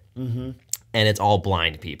encampment. And it's all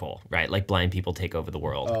blind people, right? Like blind people take over the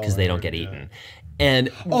world because they don't get eaten.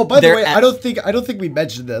 And by the way, I don't think we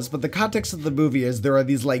mentioned this, but the context of the movie is there are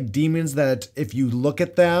these like demons that if you look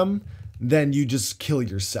at them, then you just kill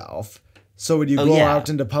yourself. So when you go out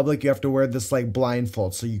into public, you have to wear this like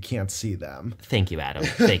blindfold so you can't see them. Thank you, Adam.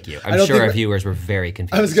 Thank you. I'm sure our viewers were very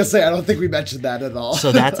confused. I was gonna say I don't think we mentioned that at all.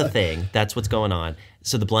 So that's a thing. That's what's going on.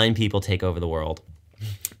 So the blind people take over the world,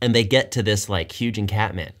 and they get to this like huge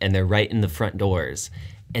encampment, and they're right in the front doors.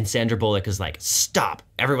 And Sandra Bullock is like, "Stop!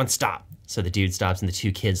 Everyone, stop!" So the dude stops and the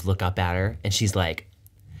 2 kids look up at her and she's like,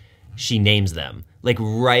 she names them. Like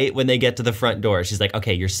right when they get to the front door, she's like,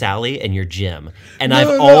 okay, you're Sally and you're Jim. And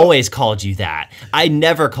I've always called you that. I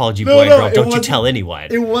never called you boy and girl. Don't you tell anyone.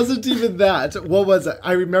 It wasn't even that. What was it?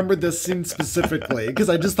 I remember this scene specifically because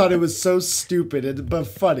I just thought it was so stupid but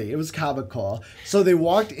funny. It was comical. So they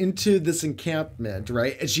walked into this encampment,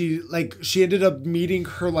 right? And she ended up meeting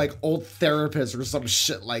her like old therapist or some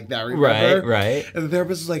shit like that, remember? Right. And the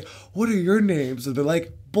therapist was like, what are your names? And they're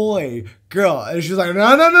like, boy, girl. And she's like,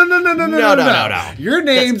 no. Your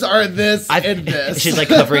names are this and this. She's like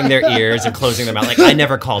covering their ears and closing their mouth. Like, I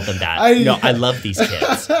never called them that. I love these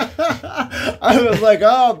kids. I was like,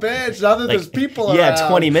 oh, bitch, now that there's people around.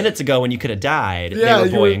 20 minutes ago when you could have died, they were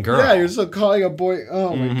boy and girl. Yeah, you're still calling a boy.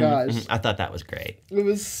 Oh, my gosh. I thought that was great. It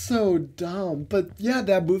was so dumb. But yeah,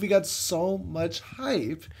 that movie got so much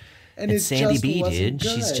hype. And it's it Sandy just B, wasn't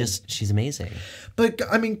dude. She's amazing. But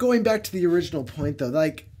I mean, going back to the original point though,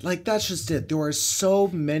 like that's just it. There are so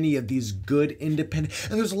many of these good independent,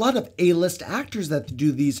 and there's a lot of A-list actors that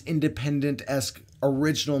do these independent-esque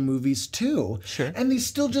original movies too. Sure. And they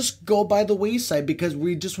still just go by the wayside because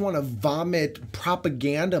we just want to vomit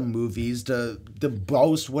propaganda movies to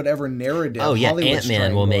boast whatever narrative. Oh yeah, Hollywood's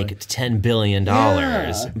Ant-Man will trying make $10 billion,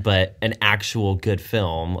 but an actual good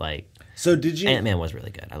film like. So did you? Ant-Man was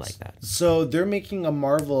really good. I like that. So they're making a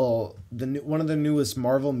Marvel. One of the newest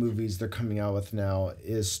Marvel movies they're coming out with now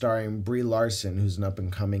is starring Brie Larson, who's an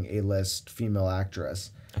up-and-coming A-list female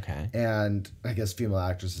actress. Okay. And I guess female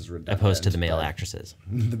actress is redundant. Opposed to the male actresses.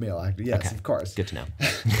 The male actor, yes, Okay. of course. Good to know.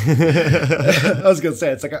 I was gonna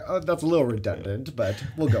say it's like that's a little redundant, but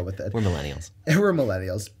we'll go with it. We're millennials. We're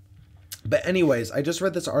millennials. But anyways, I just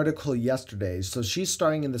read this article yesterday. So she's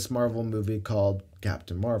starring in this Marvel movie called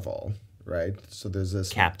Captain Marvel, right? So there's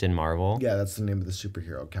this Captain Marvel. Yeah, that's the name of the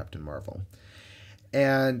superhero, Captain Marvel.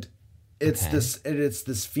 And it's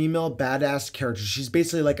this female badass character. She's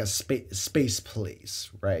basically like a space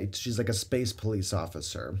police, right? She's like a space police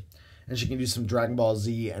officer. And she can do some Dragon Ball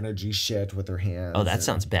Z energy shit with her hands. Oh, that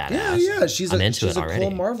sounds badass. Yeah. She's I'm a into it already.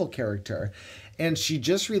 cool Marvel character. And she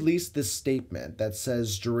just released this statement that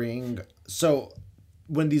says when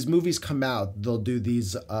these movies come out, they'll do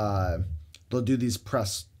these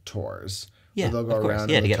press tours. Yeah, where they'll go of course. around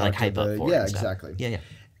Yeah, and to get talk like hype up for it. Yeah, and stuff. exactly. Yeah.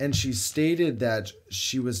 And she stated that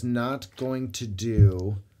she was not going to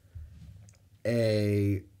do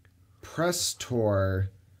a press tour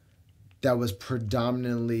that was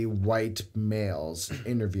predominantly white males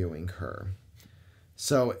interviewing her.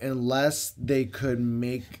 So unless they could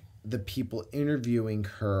make the people interviewing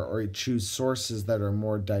her or choose sources that are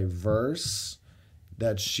more diverse,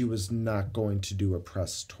 that she was not going to do a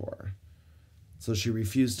press tour. So she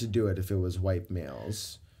refused to do it if it was white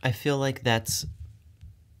males. I feel like that's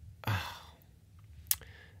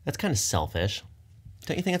kind of selfish.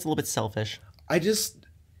 Don't you think that's a little bit selfish?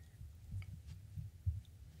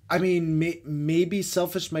 Maybe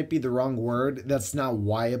selfish might be the wrong word. That's not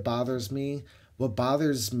why it bothers me. What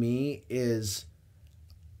bothers me is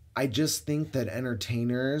I just think that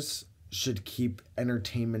entertainers should keep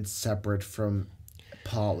entertainment separate from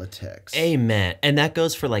politics. Amen. And that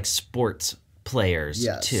goes for like sports players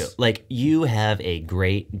too. Like you have a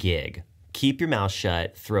great gig. Keep your mouth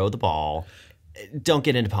shut, throw the ball. Don't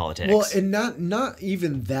get into politics. Well, and not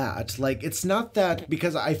even that. Like, it's not that,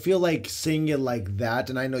 because I feel like saying it like that,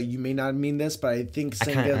 and I know you may not mean this, but I think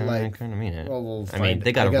saying it like... I kind of mean it. Well, I mean,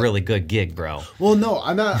 they got a really good gig, bro. Well, no,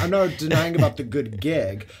 I'm not denying about the good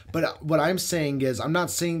gig, but what I'm saying is, I'm not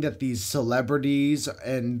saying that these celebrities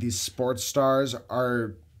and these sports stars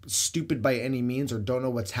are stupid by any means or don't know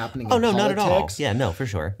what's happening in politics. Not at all. Yeah, no, for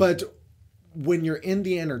sure. But when you're in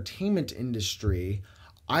the entertainment industry...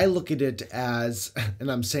 I look at it as, and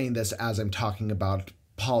I'm saying this as I'm talking about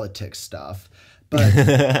politics stuff,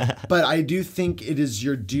 but but I do think it is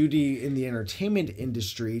your duty in the entertainment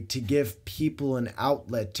industry to give people an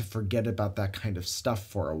outlet to forget about that kind of stuff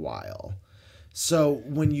for a while. So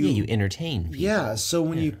when you entertain people. Yeah, so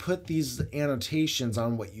when you put these annotations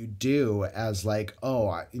on what you do as like,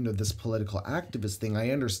 this political activist thing,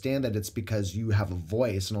 I understand that it's because you have a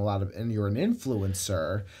voice and you're an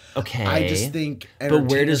influencer. Okay. I just think But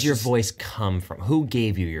where does your voice come from? Who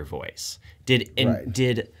gave you your voice?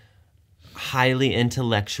 Did highly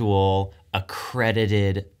intellectual,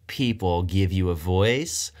 accredited people give you a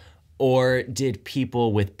voice? Or did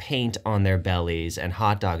people with paint on their bellies and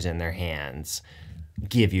hot dogs in their hands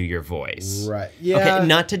give you your voice? Right. Yeah. Okay,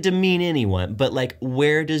 not to demean anyone, but like,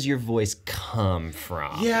 where does your voice come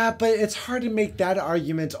from? Yeah, but it's hard to make that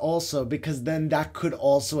argument also, because then that could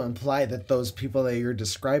also imply that those people that you're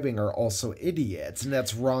describing are also idiots, and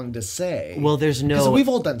that's wrong to say. Well, there's no... Because we've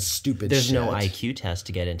all done stupid shit. There's no IQ test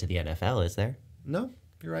to get into the NFL, is there? No,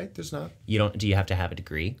 you're right, there's not. Do you have to have a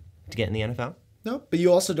degree to get in the NFL? No, but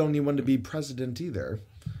you also don't need one to be president either.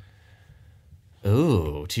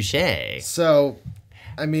 Ooh, touche. So,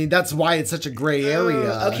 I mean, that's why it's such a gray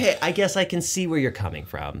area. Okay, I guess I can see where you're coming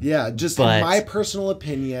from. Yeah, in my personal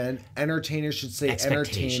opinion, entertainers should say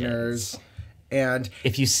entertainers. And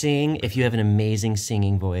if you have an amazing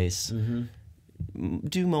singing voice,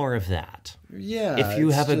 do more of that. Yeah. If you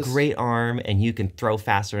have a great arm and you can throw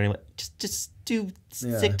faster anyway, just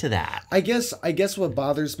stick to that. I guess what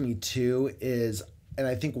bothers me too is, and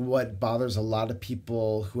I think what bothers a lot of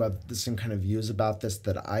people who have the same kind of views about this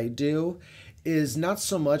that I do, is not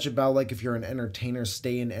so much about like if you're an entertainer,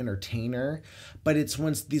 stay an entertainer, but it's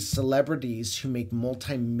when these celebrities who make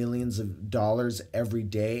multi-millions of dollars every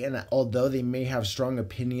day, and although they may have strong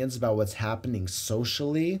opinions about what's happening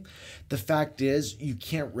socially, the fact is you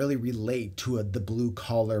can't really relate to the blue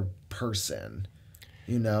collar person.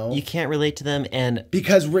 You know, you can't relate to them, and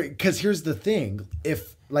because here's the thing: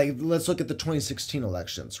 if like let's look at the 2016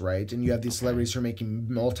 elections, right? And you have these celebrities who are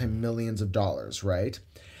making multi-millions of dollars, right?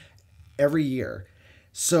 Every year.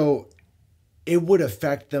 So it would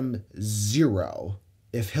affect them zero.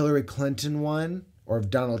 If Hillary Clinton won or if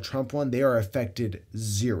Donald Trump won, they are affected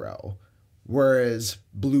zero. Whereas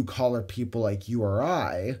blue collar people like you or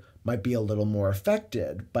I might be a little more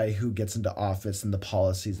affected by who gets into office and the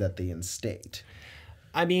policies that they instate.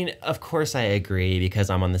 I mean, of course I agree because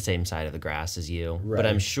I'm on the same side of the grass as you. Right. But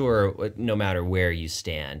I'm sure no matter where you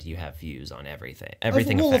stand, you have views on everything.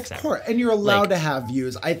 Everything affects of course, everything. and you're allowed to have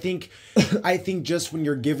views. I think just when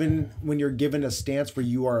you're given a stance where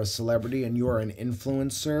you are a celebrity and you are an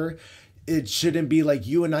influencer, it shouldn't be like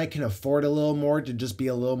you and I can afford a little more to just be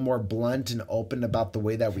a little more blunt and open about the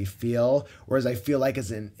way that we feel. Whereas I feel like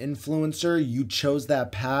as an influencer, you chose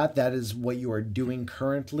that path. That is what you are doing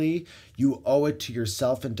currently. You owe it to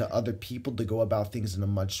yourself and to other people to go about things in a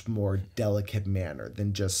much more delicate manner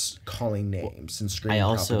than just calling names and screaming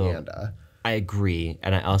propaganda. I agree.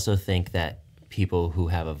 And I also think that people who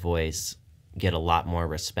have a voice get a lot more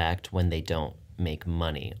respect when they don't make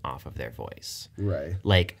money off of their voice. Right.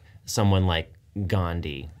 Like someone like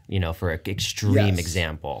Gandhi, for an extreme Yes.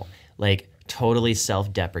 example, like totally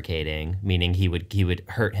self-deprecating, meaning he would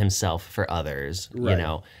hurt himself for others,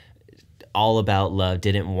 Right. All about love,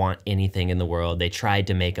 didn't want anything in the world. They tried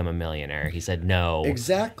to make him a millionaire. He said no.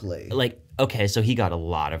 Exactly. Like, okay, so he got a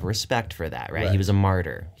lot of respect for that, right? He was a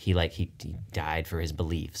martyr. He died for his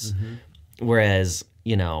beliefs. Mm-hmm. Whereas,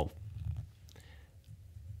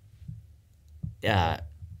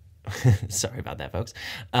 sorry about that, folks.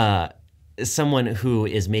 Someone who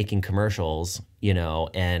is making commercials,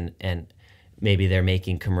 and maybe they're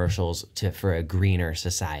making commercials for a greener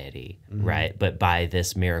society, right? But by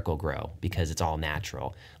this Miracle Grow because it's all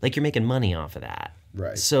natural. Like you're making money off of that.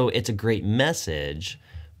 Right. So it's a great message,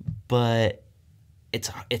 but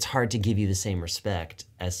it's hard to give you the same respect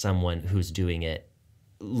as someone who's doing it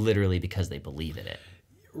literally because they believe in it.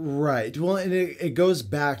 Right. Well, and it goes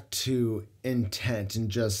back to intent and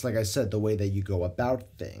just, like I said, the way that you go about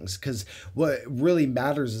things. Because what really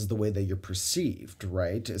matters is the way that you're perceived,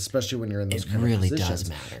 right? Especially when you're in those kind really of positions. does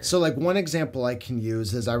matter. So, like, one example I can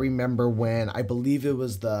use is I remember when I believe it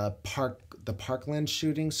was the Parkland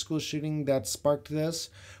school shooting that sparked this,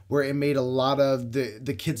 where it made a lot of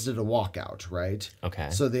the kids did a walkout, right? Okay.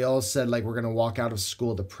 So they all said, like, we're going to walk out of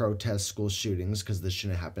school to protest school shootings because this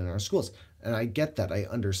shouldn't happen in our schools. And I get that. I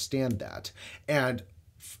understand that. And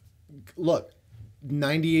look,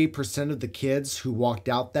 98% of the kids who walked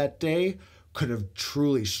out that day could have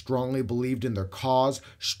truly strongly believed in their cause,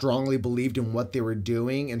 strongly believed in what they were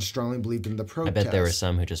doing, and strongly believed in the protest. I bet there were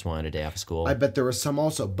some who just wanted a day off of school. I bet there were some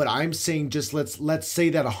also. But I'm saying just let's say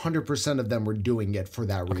that 100% of them were doing it for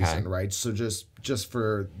that reason, right? So just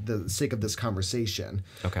for the sake of this conversation.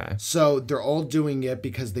 Okay. So they're all doing it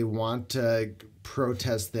because they want to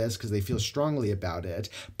protest this because they feel strongly about it.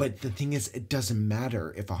 But the thing is, it doesn't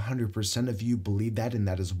matter if 100% of you believe that and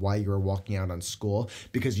that is why you're walking out on school,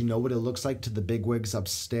 because you know what it looks like to the bigwigs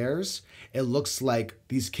upstairs? It looks like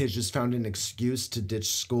these kids just found an excuse to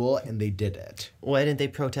ditch school and they did it. Why didn't they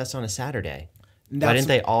protest on a Saturday? Why didn't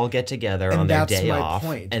they all get together on their day off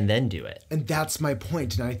and then do it? And that's my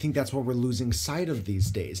point. And I think that's what we're losing sight of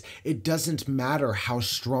these days. It doesn't matter how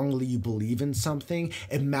strongly you believe in something.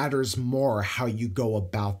 It matters more how you go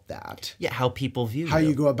about that. Yeah, how people view how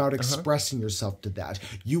you go about expressing yourself to that.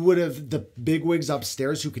 You would have, the bigwigs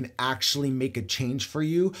upstairs who can actually make a change for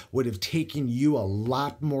you would have taken you a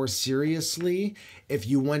lot more seriously if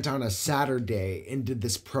you went on a Saturday and did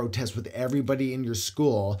this protest with everybody in your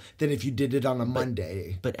school than if you did it on a Monday.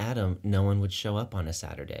 But Adam, no one would show up on a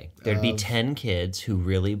Saturday. There'd be 10 kids who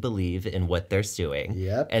really believe in what they're doing.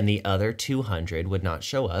 Yep. And the other 200 would not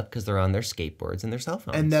show up because they're on their skateboards and their cell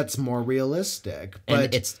phones. And that's more realistic.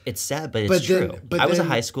 And it's sad, but it's true. I was a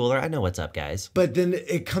high schooler. I know what's up, guys. But then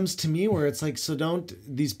it comes to me where it's like, so don't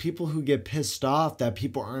these people who get pissed off that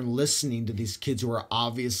people aren't listening to these kids who are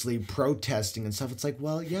obviously protesting and stuff. It's like,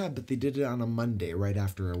 well, yeah, but they did it on a Monday right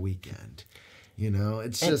after a weekend.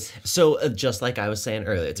 It's just... So just like I was saying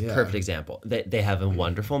earlier, it's a perfect example. They have a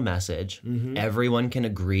wonderful message. Mm-hmm. Everyone can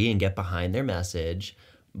agree and get behind their message,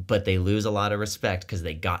 but they lose a lot of respect because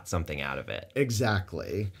they got something out of it.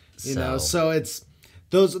 Exactly. So it's...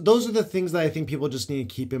 those are the things that I think people just need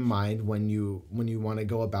to keep in mind when you want to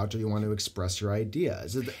go about or you want to express your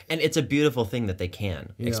ideas. And it's a beautiful thing that they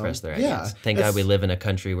can express their ideas. Yeah. Thank God we live in a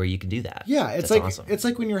country where you can do that. Yeah, it's That's like awesome. it's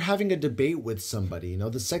like when you're having a debate with somebody, you know,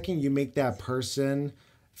 the second you make that person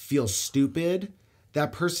feel stupid,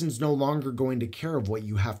 that person's no longer going to care of what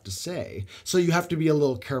you have to say. So you have to be a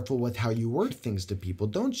little careful with how you word things to people,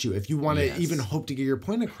 don't you? If you want to even hope to get your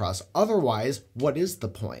point across. Otherwise, what is the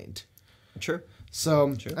point? True.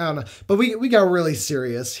 So I don't know, but we got really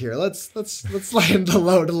serious here. Let's lighten the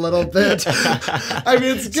load a little bit. I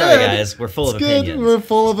mean, it's good. Sorry, guys, we're full of opinions. We're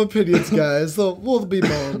full of opinions, guys. So we'll be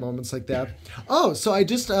moments like that. Oh, so I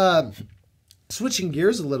just switching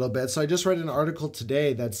gears a little bit. So I just read an article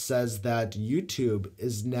today that says that YouTube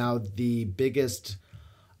is now the biggest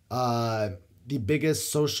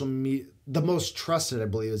social media, the most trusted, I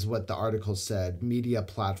believe, is what the article said, media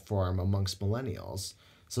platform amongst millennials.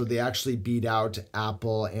 So they actually beat out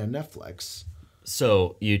Apple and Netflix.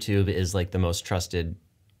 So YouTube is like the most trusted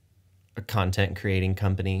content creating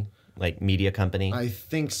company, like media company. I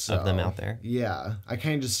think so. Of them out there. Yeah, I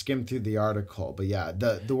kind of just skimmed through the article, but yeah,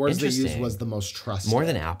 the words they used was the most trusted. More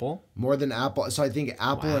than Apple. More than Apple. So I think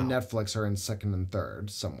Apple and Netflix are in second and third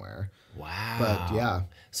somewhere. Wow. But yeah.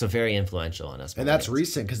 So very influential on us. And that's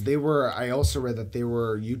recent because they were. I also read that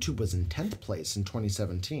YouTube was in 10th place in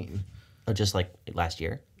 2017. Oh, just like last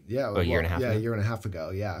year? Yeah. A year and a half ago? Yeah, a year and a half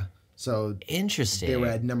ago, yeah. So interesting. They were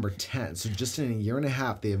at number 10. So just in a year and a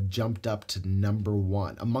half, they have jumped up to number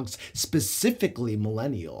 1 amongst specifically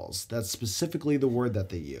millennials. That's specifically the word that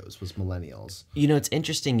they use was millennials. You know, it's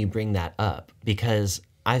interesting you bring that up because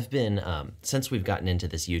I've been since we've gotten into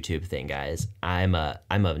this YouTube thing, guys. I'm a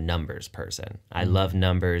numbers person. I love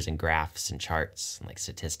numbers and graphs and charts and like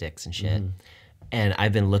statistics and shit. And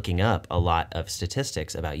I've been looking up a lot of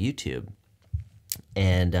statistics about YouTube.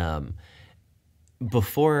 And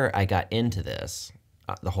before I got into this,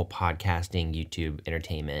 the whole podcasting, YouTube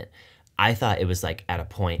entertainment, I thought it was like at a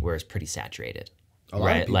point where it's pretty saturated. A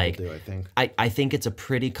lot of people do, I think. I think it's a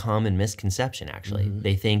pretty common misconception, actually.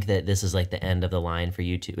 They think that this is like the end of the line for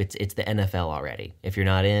YouTube. It's the NFL already. If you're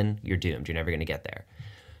not in, you're doomed. You're never going to get there.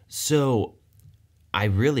 So I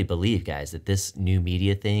really believe, guys, that this new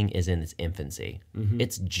media thing is in its infancy.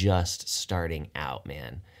 It's just starting out,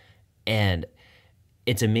 man. And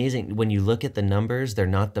it's amazing. When you look at the numbers, they're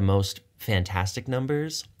not the most fantastic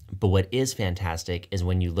numbers. But what is fantastic is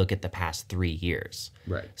when you look at the past 3 years.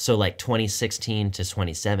 Right. So like 2016 to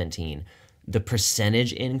 2017, the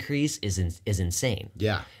percentage increase is insane.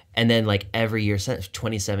 Yeah. And then like every year since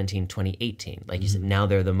 2017, 2018, like you said, now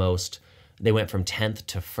they're the most, they went from 10th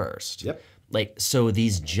to 1st. Yep. Like, so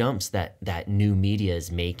these jumps that new media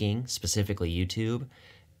is making, specifically YouTube,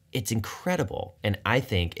 it's incredible. And I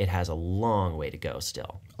think it has a long way to go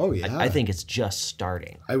still. Oh, yeah. I think it's just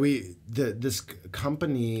starting. This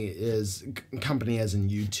company as in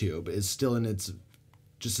YouTube is still in its,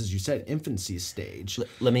 just as you said, infancy stage.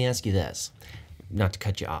 Let me ask you this, not to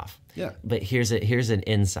cut you off. Yeah. But here's an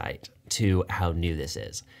insight to how new this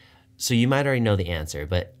is. So you might already know the answer,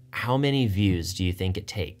 but how many views do you think it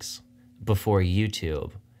takes before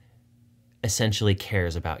YouTube essentially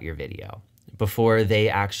cares about your video? Before they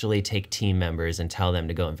actually take team members and tell them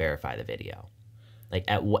to go and verify the video? Like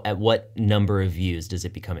at what number of views does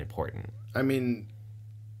it become important?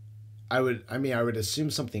 I would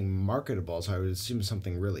assume something marketable, so I would assume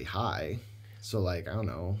something really high. So like, I don't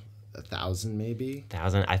know, 1,000 maybe?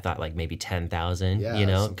 1,000? I thought like maybe 10,000, Yeah, you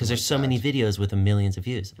know? Because there's so many videos with millions of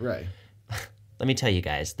views. Right. Let me tell you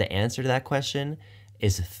guys, the answer to that question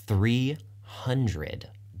is 300.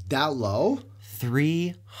 That low?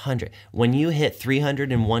 300. When you hit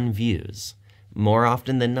 301 views, more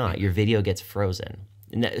often than not, your video gets frozen.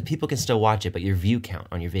 People can still watch it, but your view count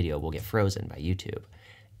on your video will get frozen by YouTube.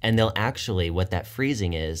 And they'll actually, what that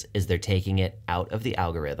freezing is they're taking it out of the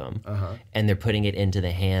algorithm and they're putting it into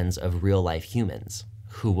the hands of real life humans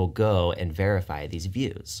who will go and verify these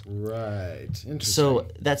views. Right. Interesting. So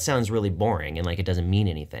that sounds really boring and like it doesn't mean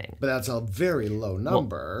anything. But that's a very low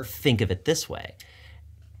number. Well, think of it this way.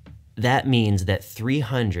 That means that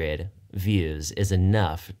 300 views is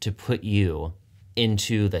enough to put you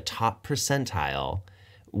into the top percentile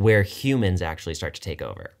where humans actually start to take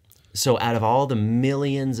over. So out of all the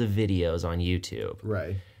millions of videos on YouTube,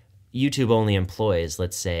 right, YouTube only employs,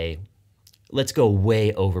 let's go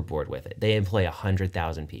way overboard with it. They employ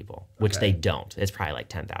 100,000 people, which they don't. It's probably like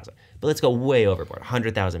 10,000. But let's go way overboard,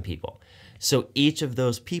 100,000 people. So each of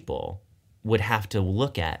those people would have to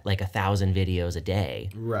look at like 1,000 videos a day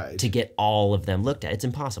to get all of them looked at. It's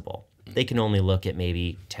impossible. They can only look at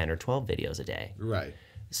maybe 10 or 12 videos a day. Right.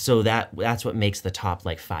 So that's what makes the top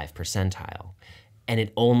like 5 percentile. and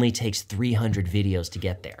it only takes 300 videos to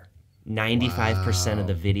get there. 95% of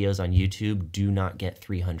the videos on YouTube do not get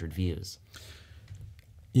 300 views.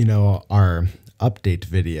 You know, our update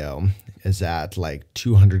video is at like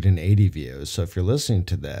 280 views. So if you're listening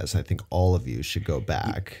to this, I think all of you should go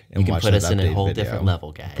back and watch that update video. You can put us in a whole different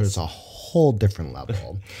level, guys. Put us a whole different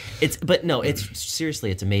level. It's seriously,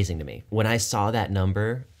 it's amazing to me. When I saw that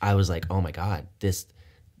number, I was like, oh my God, this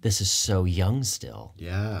is so young still.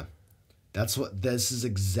 Yeah. This is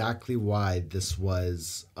exactly why this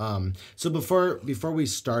was. So before we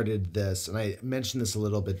started this, and I mentioned this a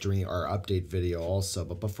little bit during our update video also,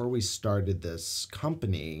 but before we started this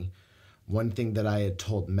company, one thing that I had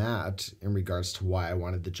told Matt in regards to why I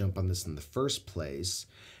wanted to jump on this in the first place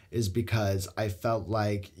is because I felt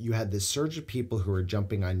like you had this surge of people who were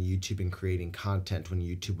jumping on YouTube and creating content when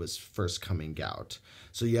YouTube was first coming out.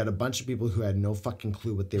 So you had a bunch of people who had no fucking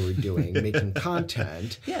clue what they were doing, making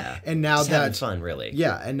content. Yeah. And now just having fun, really.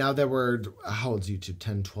 Yeah. And now that we're, how old's YouTube?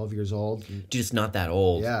 10, 12 years old? Just not that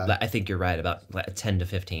old. Yeah. I think you're right, about 10 to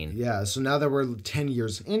 15. Yeah. So now that we're 10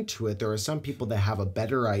 years into it, there are some people that have a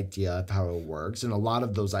better idea of how it works. And a lot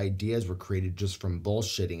of those ideas were created just from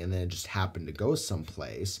bullshitting, and then it just happened to go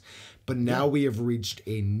someplace. But now we have reached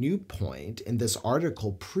a new point, and this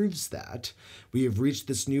article proves that. We have reached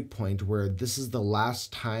this new point where this is the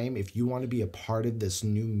last time, if you want to be a part of this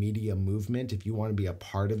new media movement, if you want to be a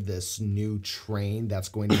part of this new train that's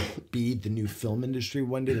going to be the new film industry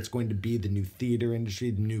one day, that's going to be the new theater industry,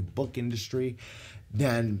 the new book industry,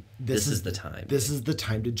 then this is the time. This is the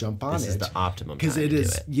time to jump on it. This is the optimum time to do it.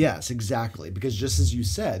 it. Yes, exactly. Because just as you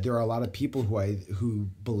said, there are a lot of people who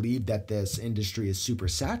believe that this industry is super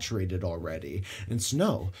saturated already. And it's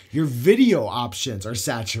no, your video options are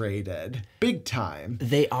saturated big time.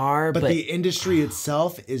 They are, but the industry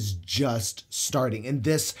itself is just starting. And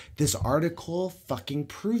this article fucking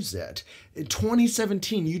proves it. In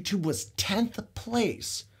 2017, YouTube was 10th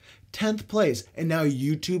place. 10th place. And now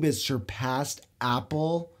YouTube has surpassed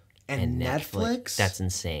Apple and Netflix. That's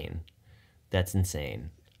insane. That's insane.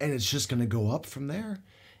 And it's just going to go up from there.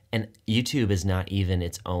 And YouTube is not even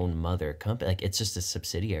its own mother company. Like, it's just a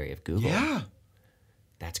subsidiary of Google. Yeah.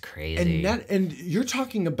 That's crazy. And you're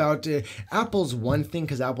talking about Apple's one thing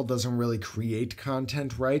because Apple doesn't really create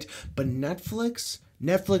content, right? But Netflix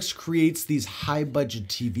creates these high-budget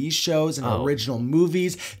TV shows and original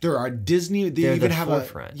movies. There are Disney. They're even have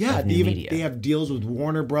forefront they media. have deals with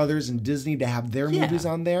Warner Brothers and Disney to have their movies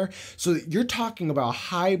on there. So you're talking about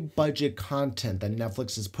high-budget content that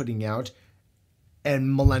Netflix is putting out,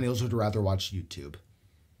 and millennials would rather watch YouTube.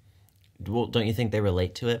 Well, don't you think they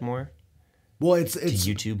relate to it more? Well, it's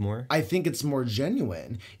YouTube more. I think it's more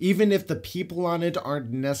genuine, even if the people on it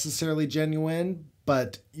aren't necessarily genuine.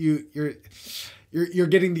 But you're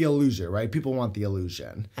getting the illusion, right? People want the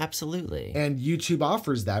illusion. Absolutely. And YouTube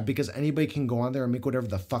offers that because anybody can go on there and make whatever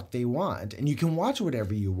the fuck they want. And you can watch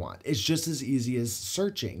whatever you want. It's just as easy as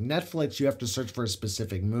searching. Netflix, you have to search for a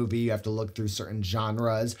specific movie. You have to look through certain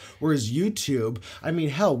genres. Whereas YouTube, I mean,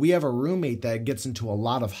 hell, we have a roommate that gets into a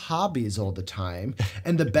lot of hobbies all the time.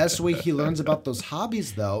 And the best way he learns about those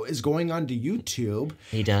hobbies, though, is going onto YouTube.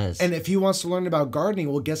 He does. And if he wants to learn about gardening,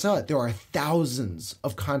 well, guess what? There are thousands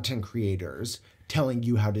of content creators telling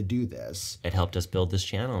you how to do this. It helped us build this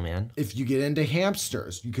channel, man. If you get into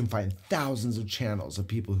hamsters, you can find thousands of channels of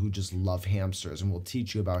people who just love hamsters and will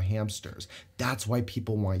teach you about hamsters. That's why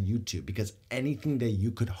people want YouTube, because anything that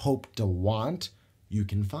you could hope to want, you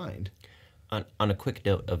can find. On a quick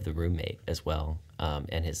note of the roommate as well,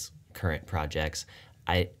 and his current projects,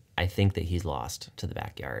 I think that he's lost to the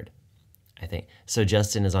backyard. I think so.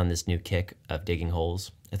 Justin is on this new kick of digging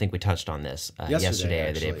holes. I think we touched on this yesterday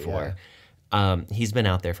or the day before. Yeah. He's been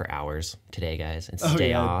out there for hours today, guys. It's his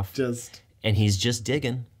day off. And he's just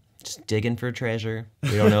digging for treasure.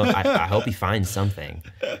 We don't know. I hope he finds something.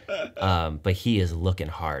 But he is looking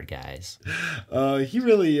hard, guys. He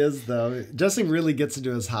really is, though. Justin really gets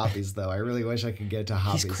into his hobbies, though. I really wish I could get to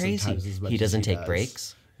hobbies. He's crazy. Sometimes as much he doesn't as he take does.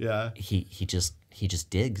 breaks. Yeah. He just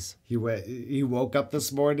digs. He woke up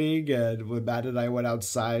this morning, and when Matt and I went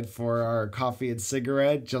outside for our coffee and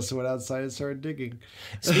cigarette, Justin went outside and started digging.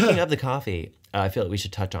 Speaking of the coffee, I feel like we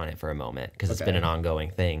should touch on it for a moment because it's been an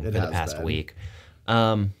ongoing thing for the past week.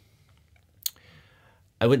 I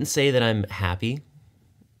wouldn't say that I'm happy,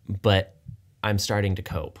 but I'm starting to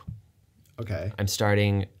cope. Okay.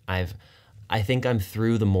 I think I'm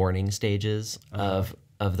through the mourning stages of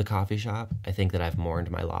the coffee shop. I think that I've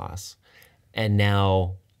mourned my loss. And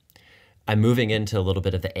now I'm moving into a little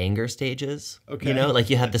bit of the anger stages. Okay. You know, like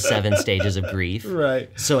you have the 7 stages of grief. Right.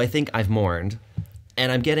 So I think I've mourned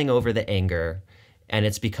and I'm getting over the anger and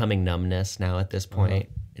it's becoming numbness now at this point.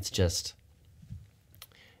 It's just,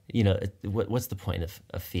 what's the point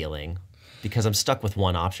of feeling? Because I'm stuck with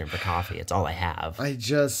one option for coffee. It's all I have.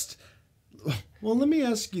 Well, let me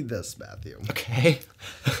ask you this, Matthew. Okay.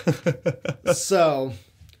 So,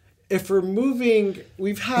 if we're moving,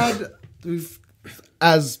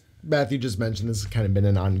 as Matthew just mentioned, this has kind of been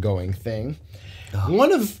an ongoing thing.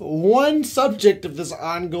 One subject of this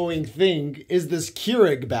ongoing thing is this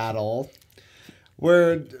Keurig battle,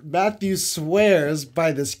 where Matthew swears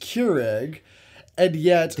by this Keurig, and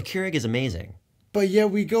yet The Keurig is amazing. But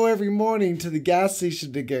yet we go every morning to the gas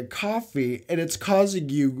station to get coffee, and it's causing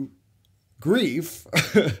you grief.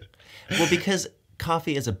 Well, because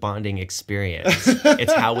coffee is a bonding experience.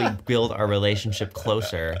 It's how we build our relationship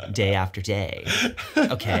closer day after day.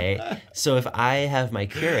 Okay? So if I have my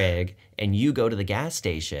Keurig and you go to the gas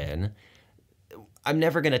station, I'm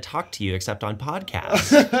never going to talk to you except on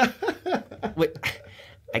podcasts. Wait,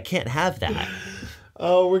 I can't have that.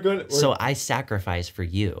 Oh, So I sacrifice for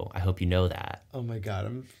you. I hope you know that. Oh my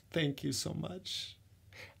God! Thank you so much.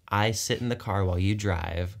 I sit in the car while you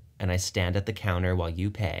drive, and I stand at the counter while you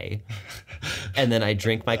pay, and then I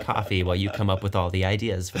drink my coffee while you come up with all the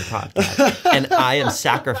ideas for the podcast. And I am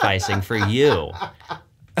sacrificing for you.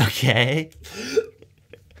 Okay?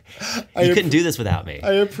 You couldn't do this without me.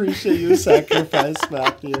 I appreciate your sacrifice,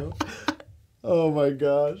 Matthew. Oh my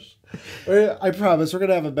gosh. I promise we're going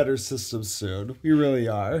to have a better system soon. We really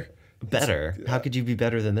are. Better? How could you be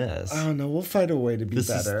better than this? I don't know. We'll find a way to be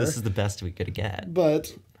better. This is the best we could get.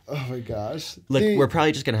 But, oh my gosh. Look, we're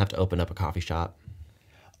probably just going to have to open up a coffee shop.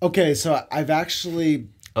 Okay, so I've actually...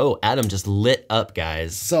 Oh, Adam just lit up,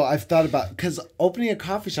 guys. So I've thought about... Because opening a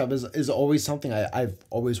coffee shop is always something I've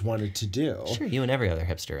always wanted to do. Sure, you and every other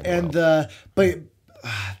hipster in the world. But...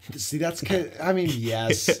 See, that's kind of, I mean,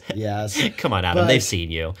 yes. Come on, Adam. They've seen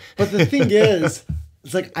you. But the thing is,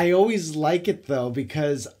 it's like I always like it though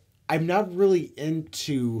because I'm not really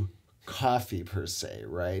into coffee per se,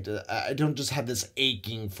 right? I don't just have this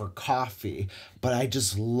aching for coffee, but I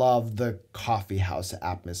just love the coffee house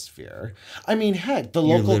atmosphere. I mean, heck,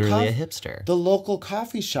 You're literally a hipster. The local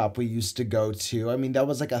coffee shop we used to go to, I mean, that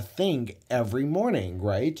was like a thing every morning,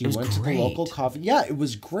 right? You went to the local coffee. Yeah, it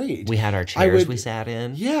was great. We had our chairs we sat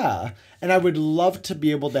in. Yeah. And I would love to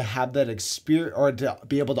be able to have that experience or to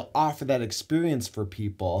be able to offer that experience for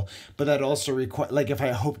people. But that also requires, like, if I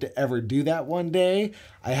hope to ever do that one day,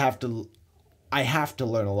 I have to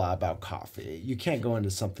learn a lot about coffee. You can't go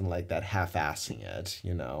into something like that half-assing it,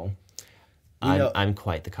 you know? I'm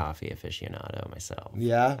quite the coffee aficionado myself.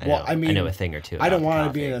 Yeah? I know a thing or two about I don't want to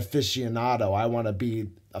coffee. be an aficionado. I want to be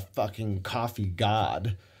a fucking coffee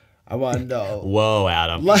god. I want to know. Whoa,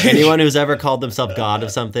 Adam. Anyone who's ever called themselves God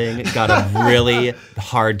of something got a really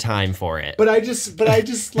hard time for it. But I just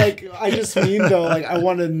mean though, like I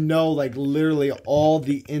want to know like literally all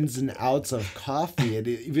the ins and outs of coffee, and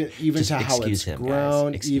even Just to how excuse it's him,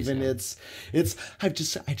 grown, guys. Excuse even him. it's I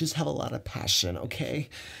just have a lot of passion, okay?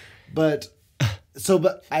 But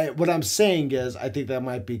what I'm saying is I think that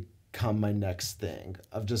might become my next thing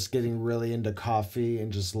of just getting really into coffee and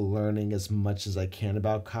just learning as much as I can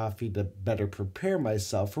about coffee to better prepare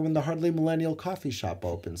myself for when the Hardly Millennial coffee shop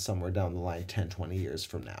opens somewhere down the line 10, 20 years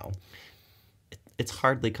from now. It's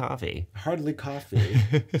hardly coffee. Hardly coffee.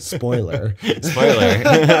 Spoiler.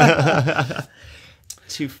 Spoiler.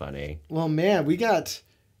 Too funny. Well, man, we got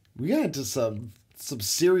into some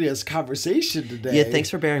serious conversation today. Yeah, thanks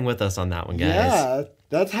for bearing with us on that one, guys. Yeah,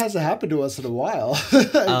 that hasn't happened to us in a while.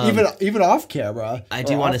 Even off camera. I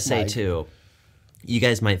do want to say, too, you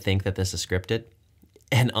guys might think that this is scripted.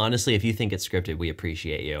 And honestly, if you think it's scripted, we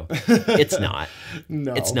appreciate you. It's not.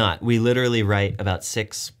 No. It's not. We literally write about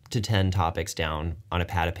 6 to 10 topics down on a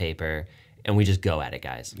pad of paper, and we just go at it,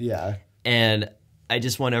 guys. Yeah. And I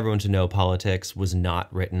just want everyone to know politics was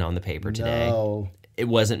not written on the paper today. No. It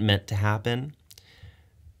wasn't meant to happen.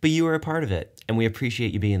 But you were a part of it, and we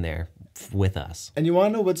appreciate you being there with us. And you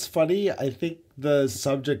want to know what's funny? I think the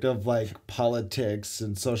subject of like politics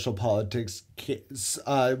and social politics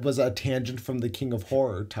was a tangent from the King of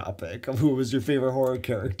Horror topic of who was your favorite horror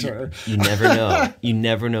character. You never know. You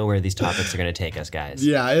never know where these topics are going to take us, guys.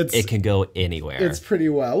 Yeah, it can go anywhere. It's pretty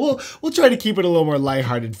well. We'll try to keep it a little more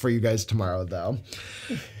lighthearted for you guys tomorrow, though.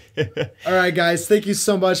 All right, guys. Thank you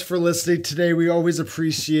so much for listening today. We always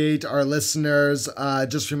appreciate our listeners.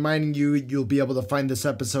 Just reminding you, you'll be able to find this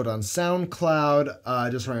episode on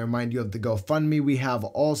SoundCloud. Just want to remind you of the GoFundMe we have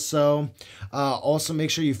also. Also, make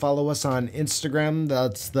sure you follow us on Instagram.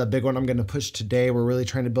 That's the big one I'm going to push today. We're really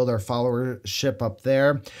trying to build our followership up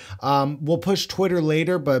there. We'll push Twitter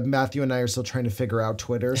later, but Matthew and I are still trying to figure out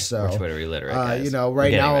Twitter. So we're Twitter illiterate, guys.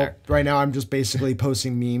 right now I'm just basically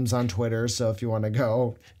posting memes on Twitter. So if you want to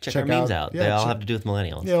go Check our memes out. Yeah, they all have to do with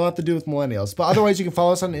millennials. Yeah, a lot to do with millennials. But otherwise, you can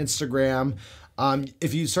follow us on Instagram.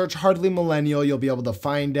 If you search Hardly Millennial, you'll be able to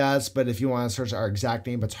find us. But if you want to search our exact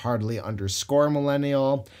name, it's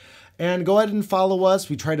Hardly_Millennial. And go ahead and follow us.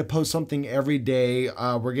 We try to post something every day.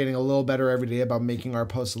 We're getting a little better every day about making our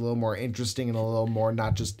posts a little more interesting and a little more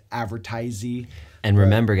not just advertising. And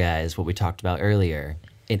remember, guys, what we talked about earlier.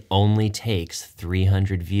 It only takes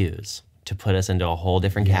 300 views to put us into a whole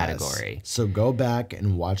different category. So go back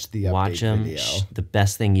and watch the update video. The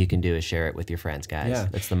best thing you can do is share it with your friends, guys. Yeah.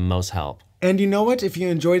 That's the most help. And you know what? If you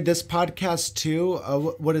enjoyed this podcast too,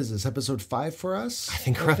 what is this, episode 5 for us? I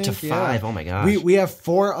think we're up to 5. Oh my gosh. We have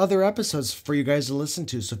 4 other episodes for you guys to listen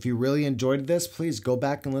to. So if you really enjoyed this, please go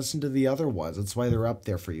back and listen to the other ones. That's why they're up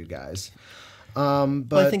there for you guys.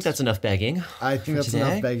 But I think that's enough begging. I think that's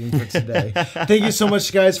enough begging for today. Thank you so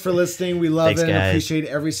much, guys, for listening. We love it and appreciate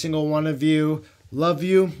every single one of you. Love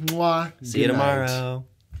you. Mwah. See you tomorrow.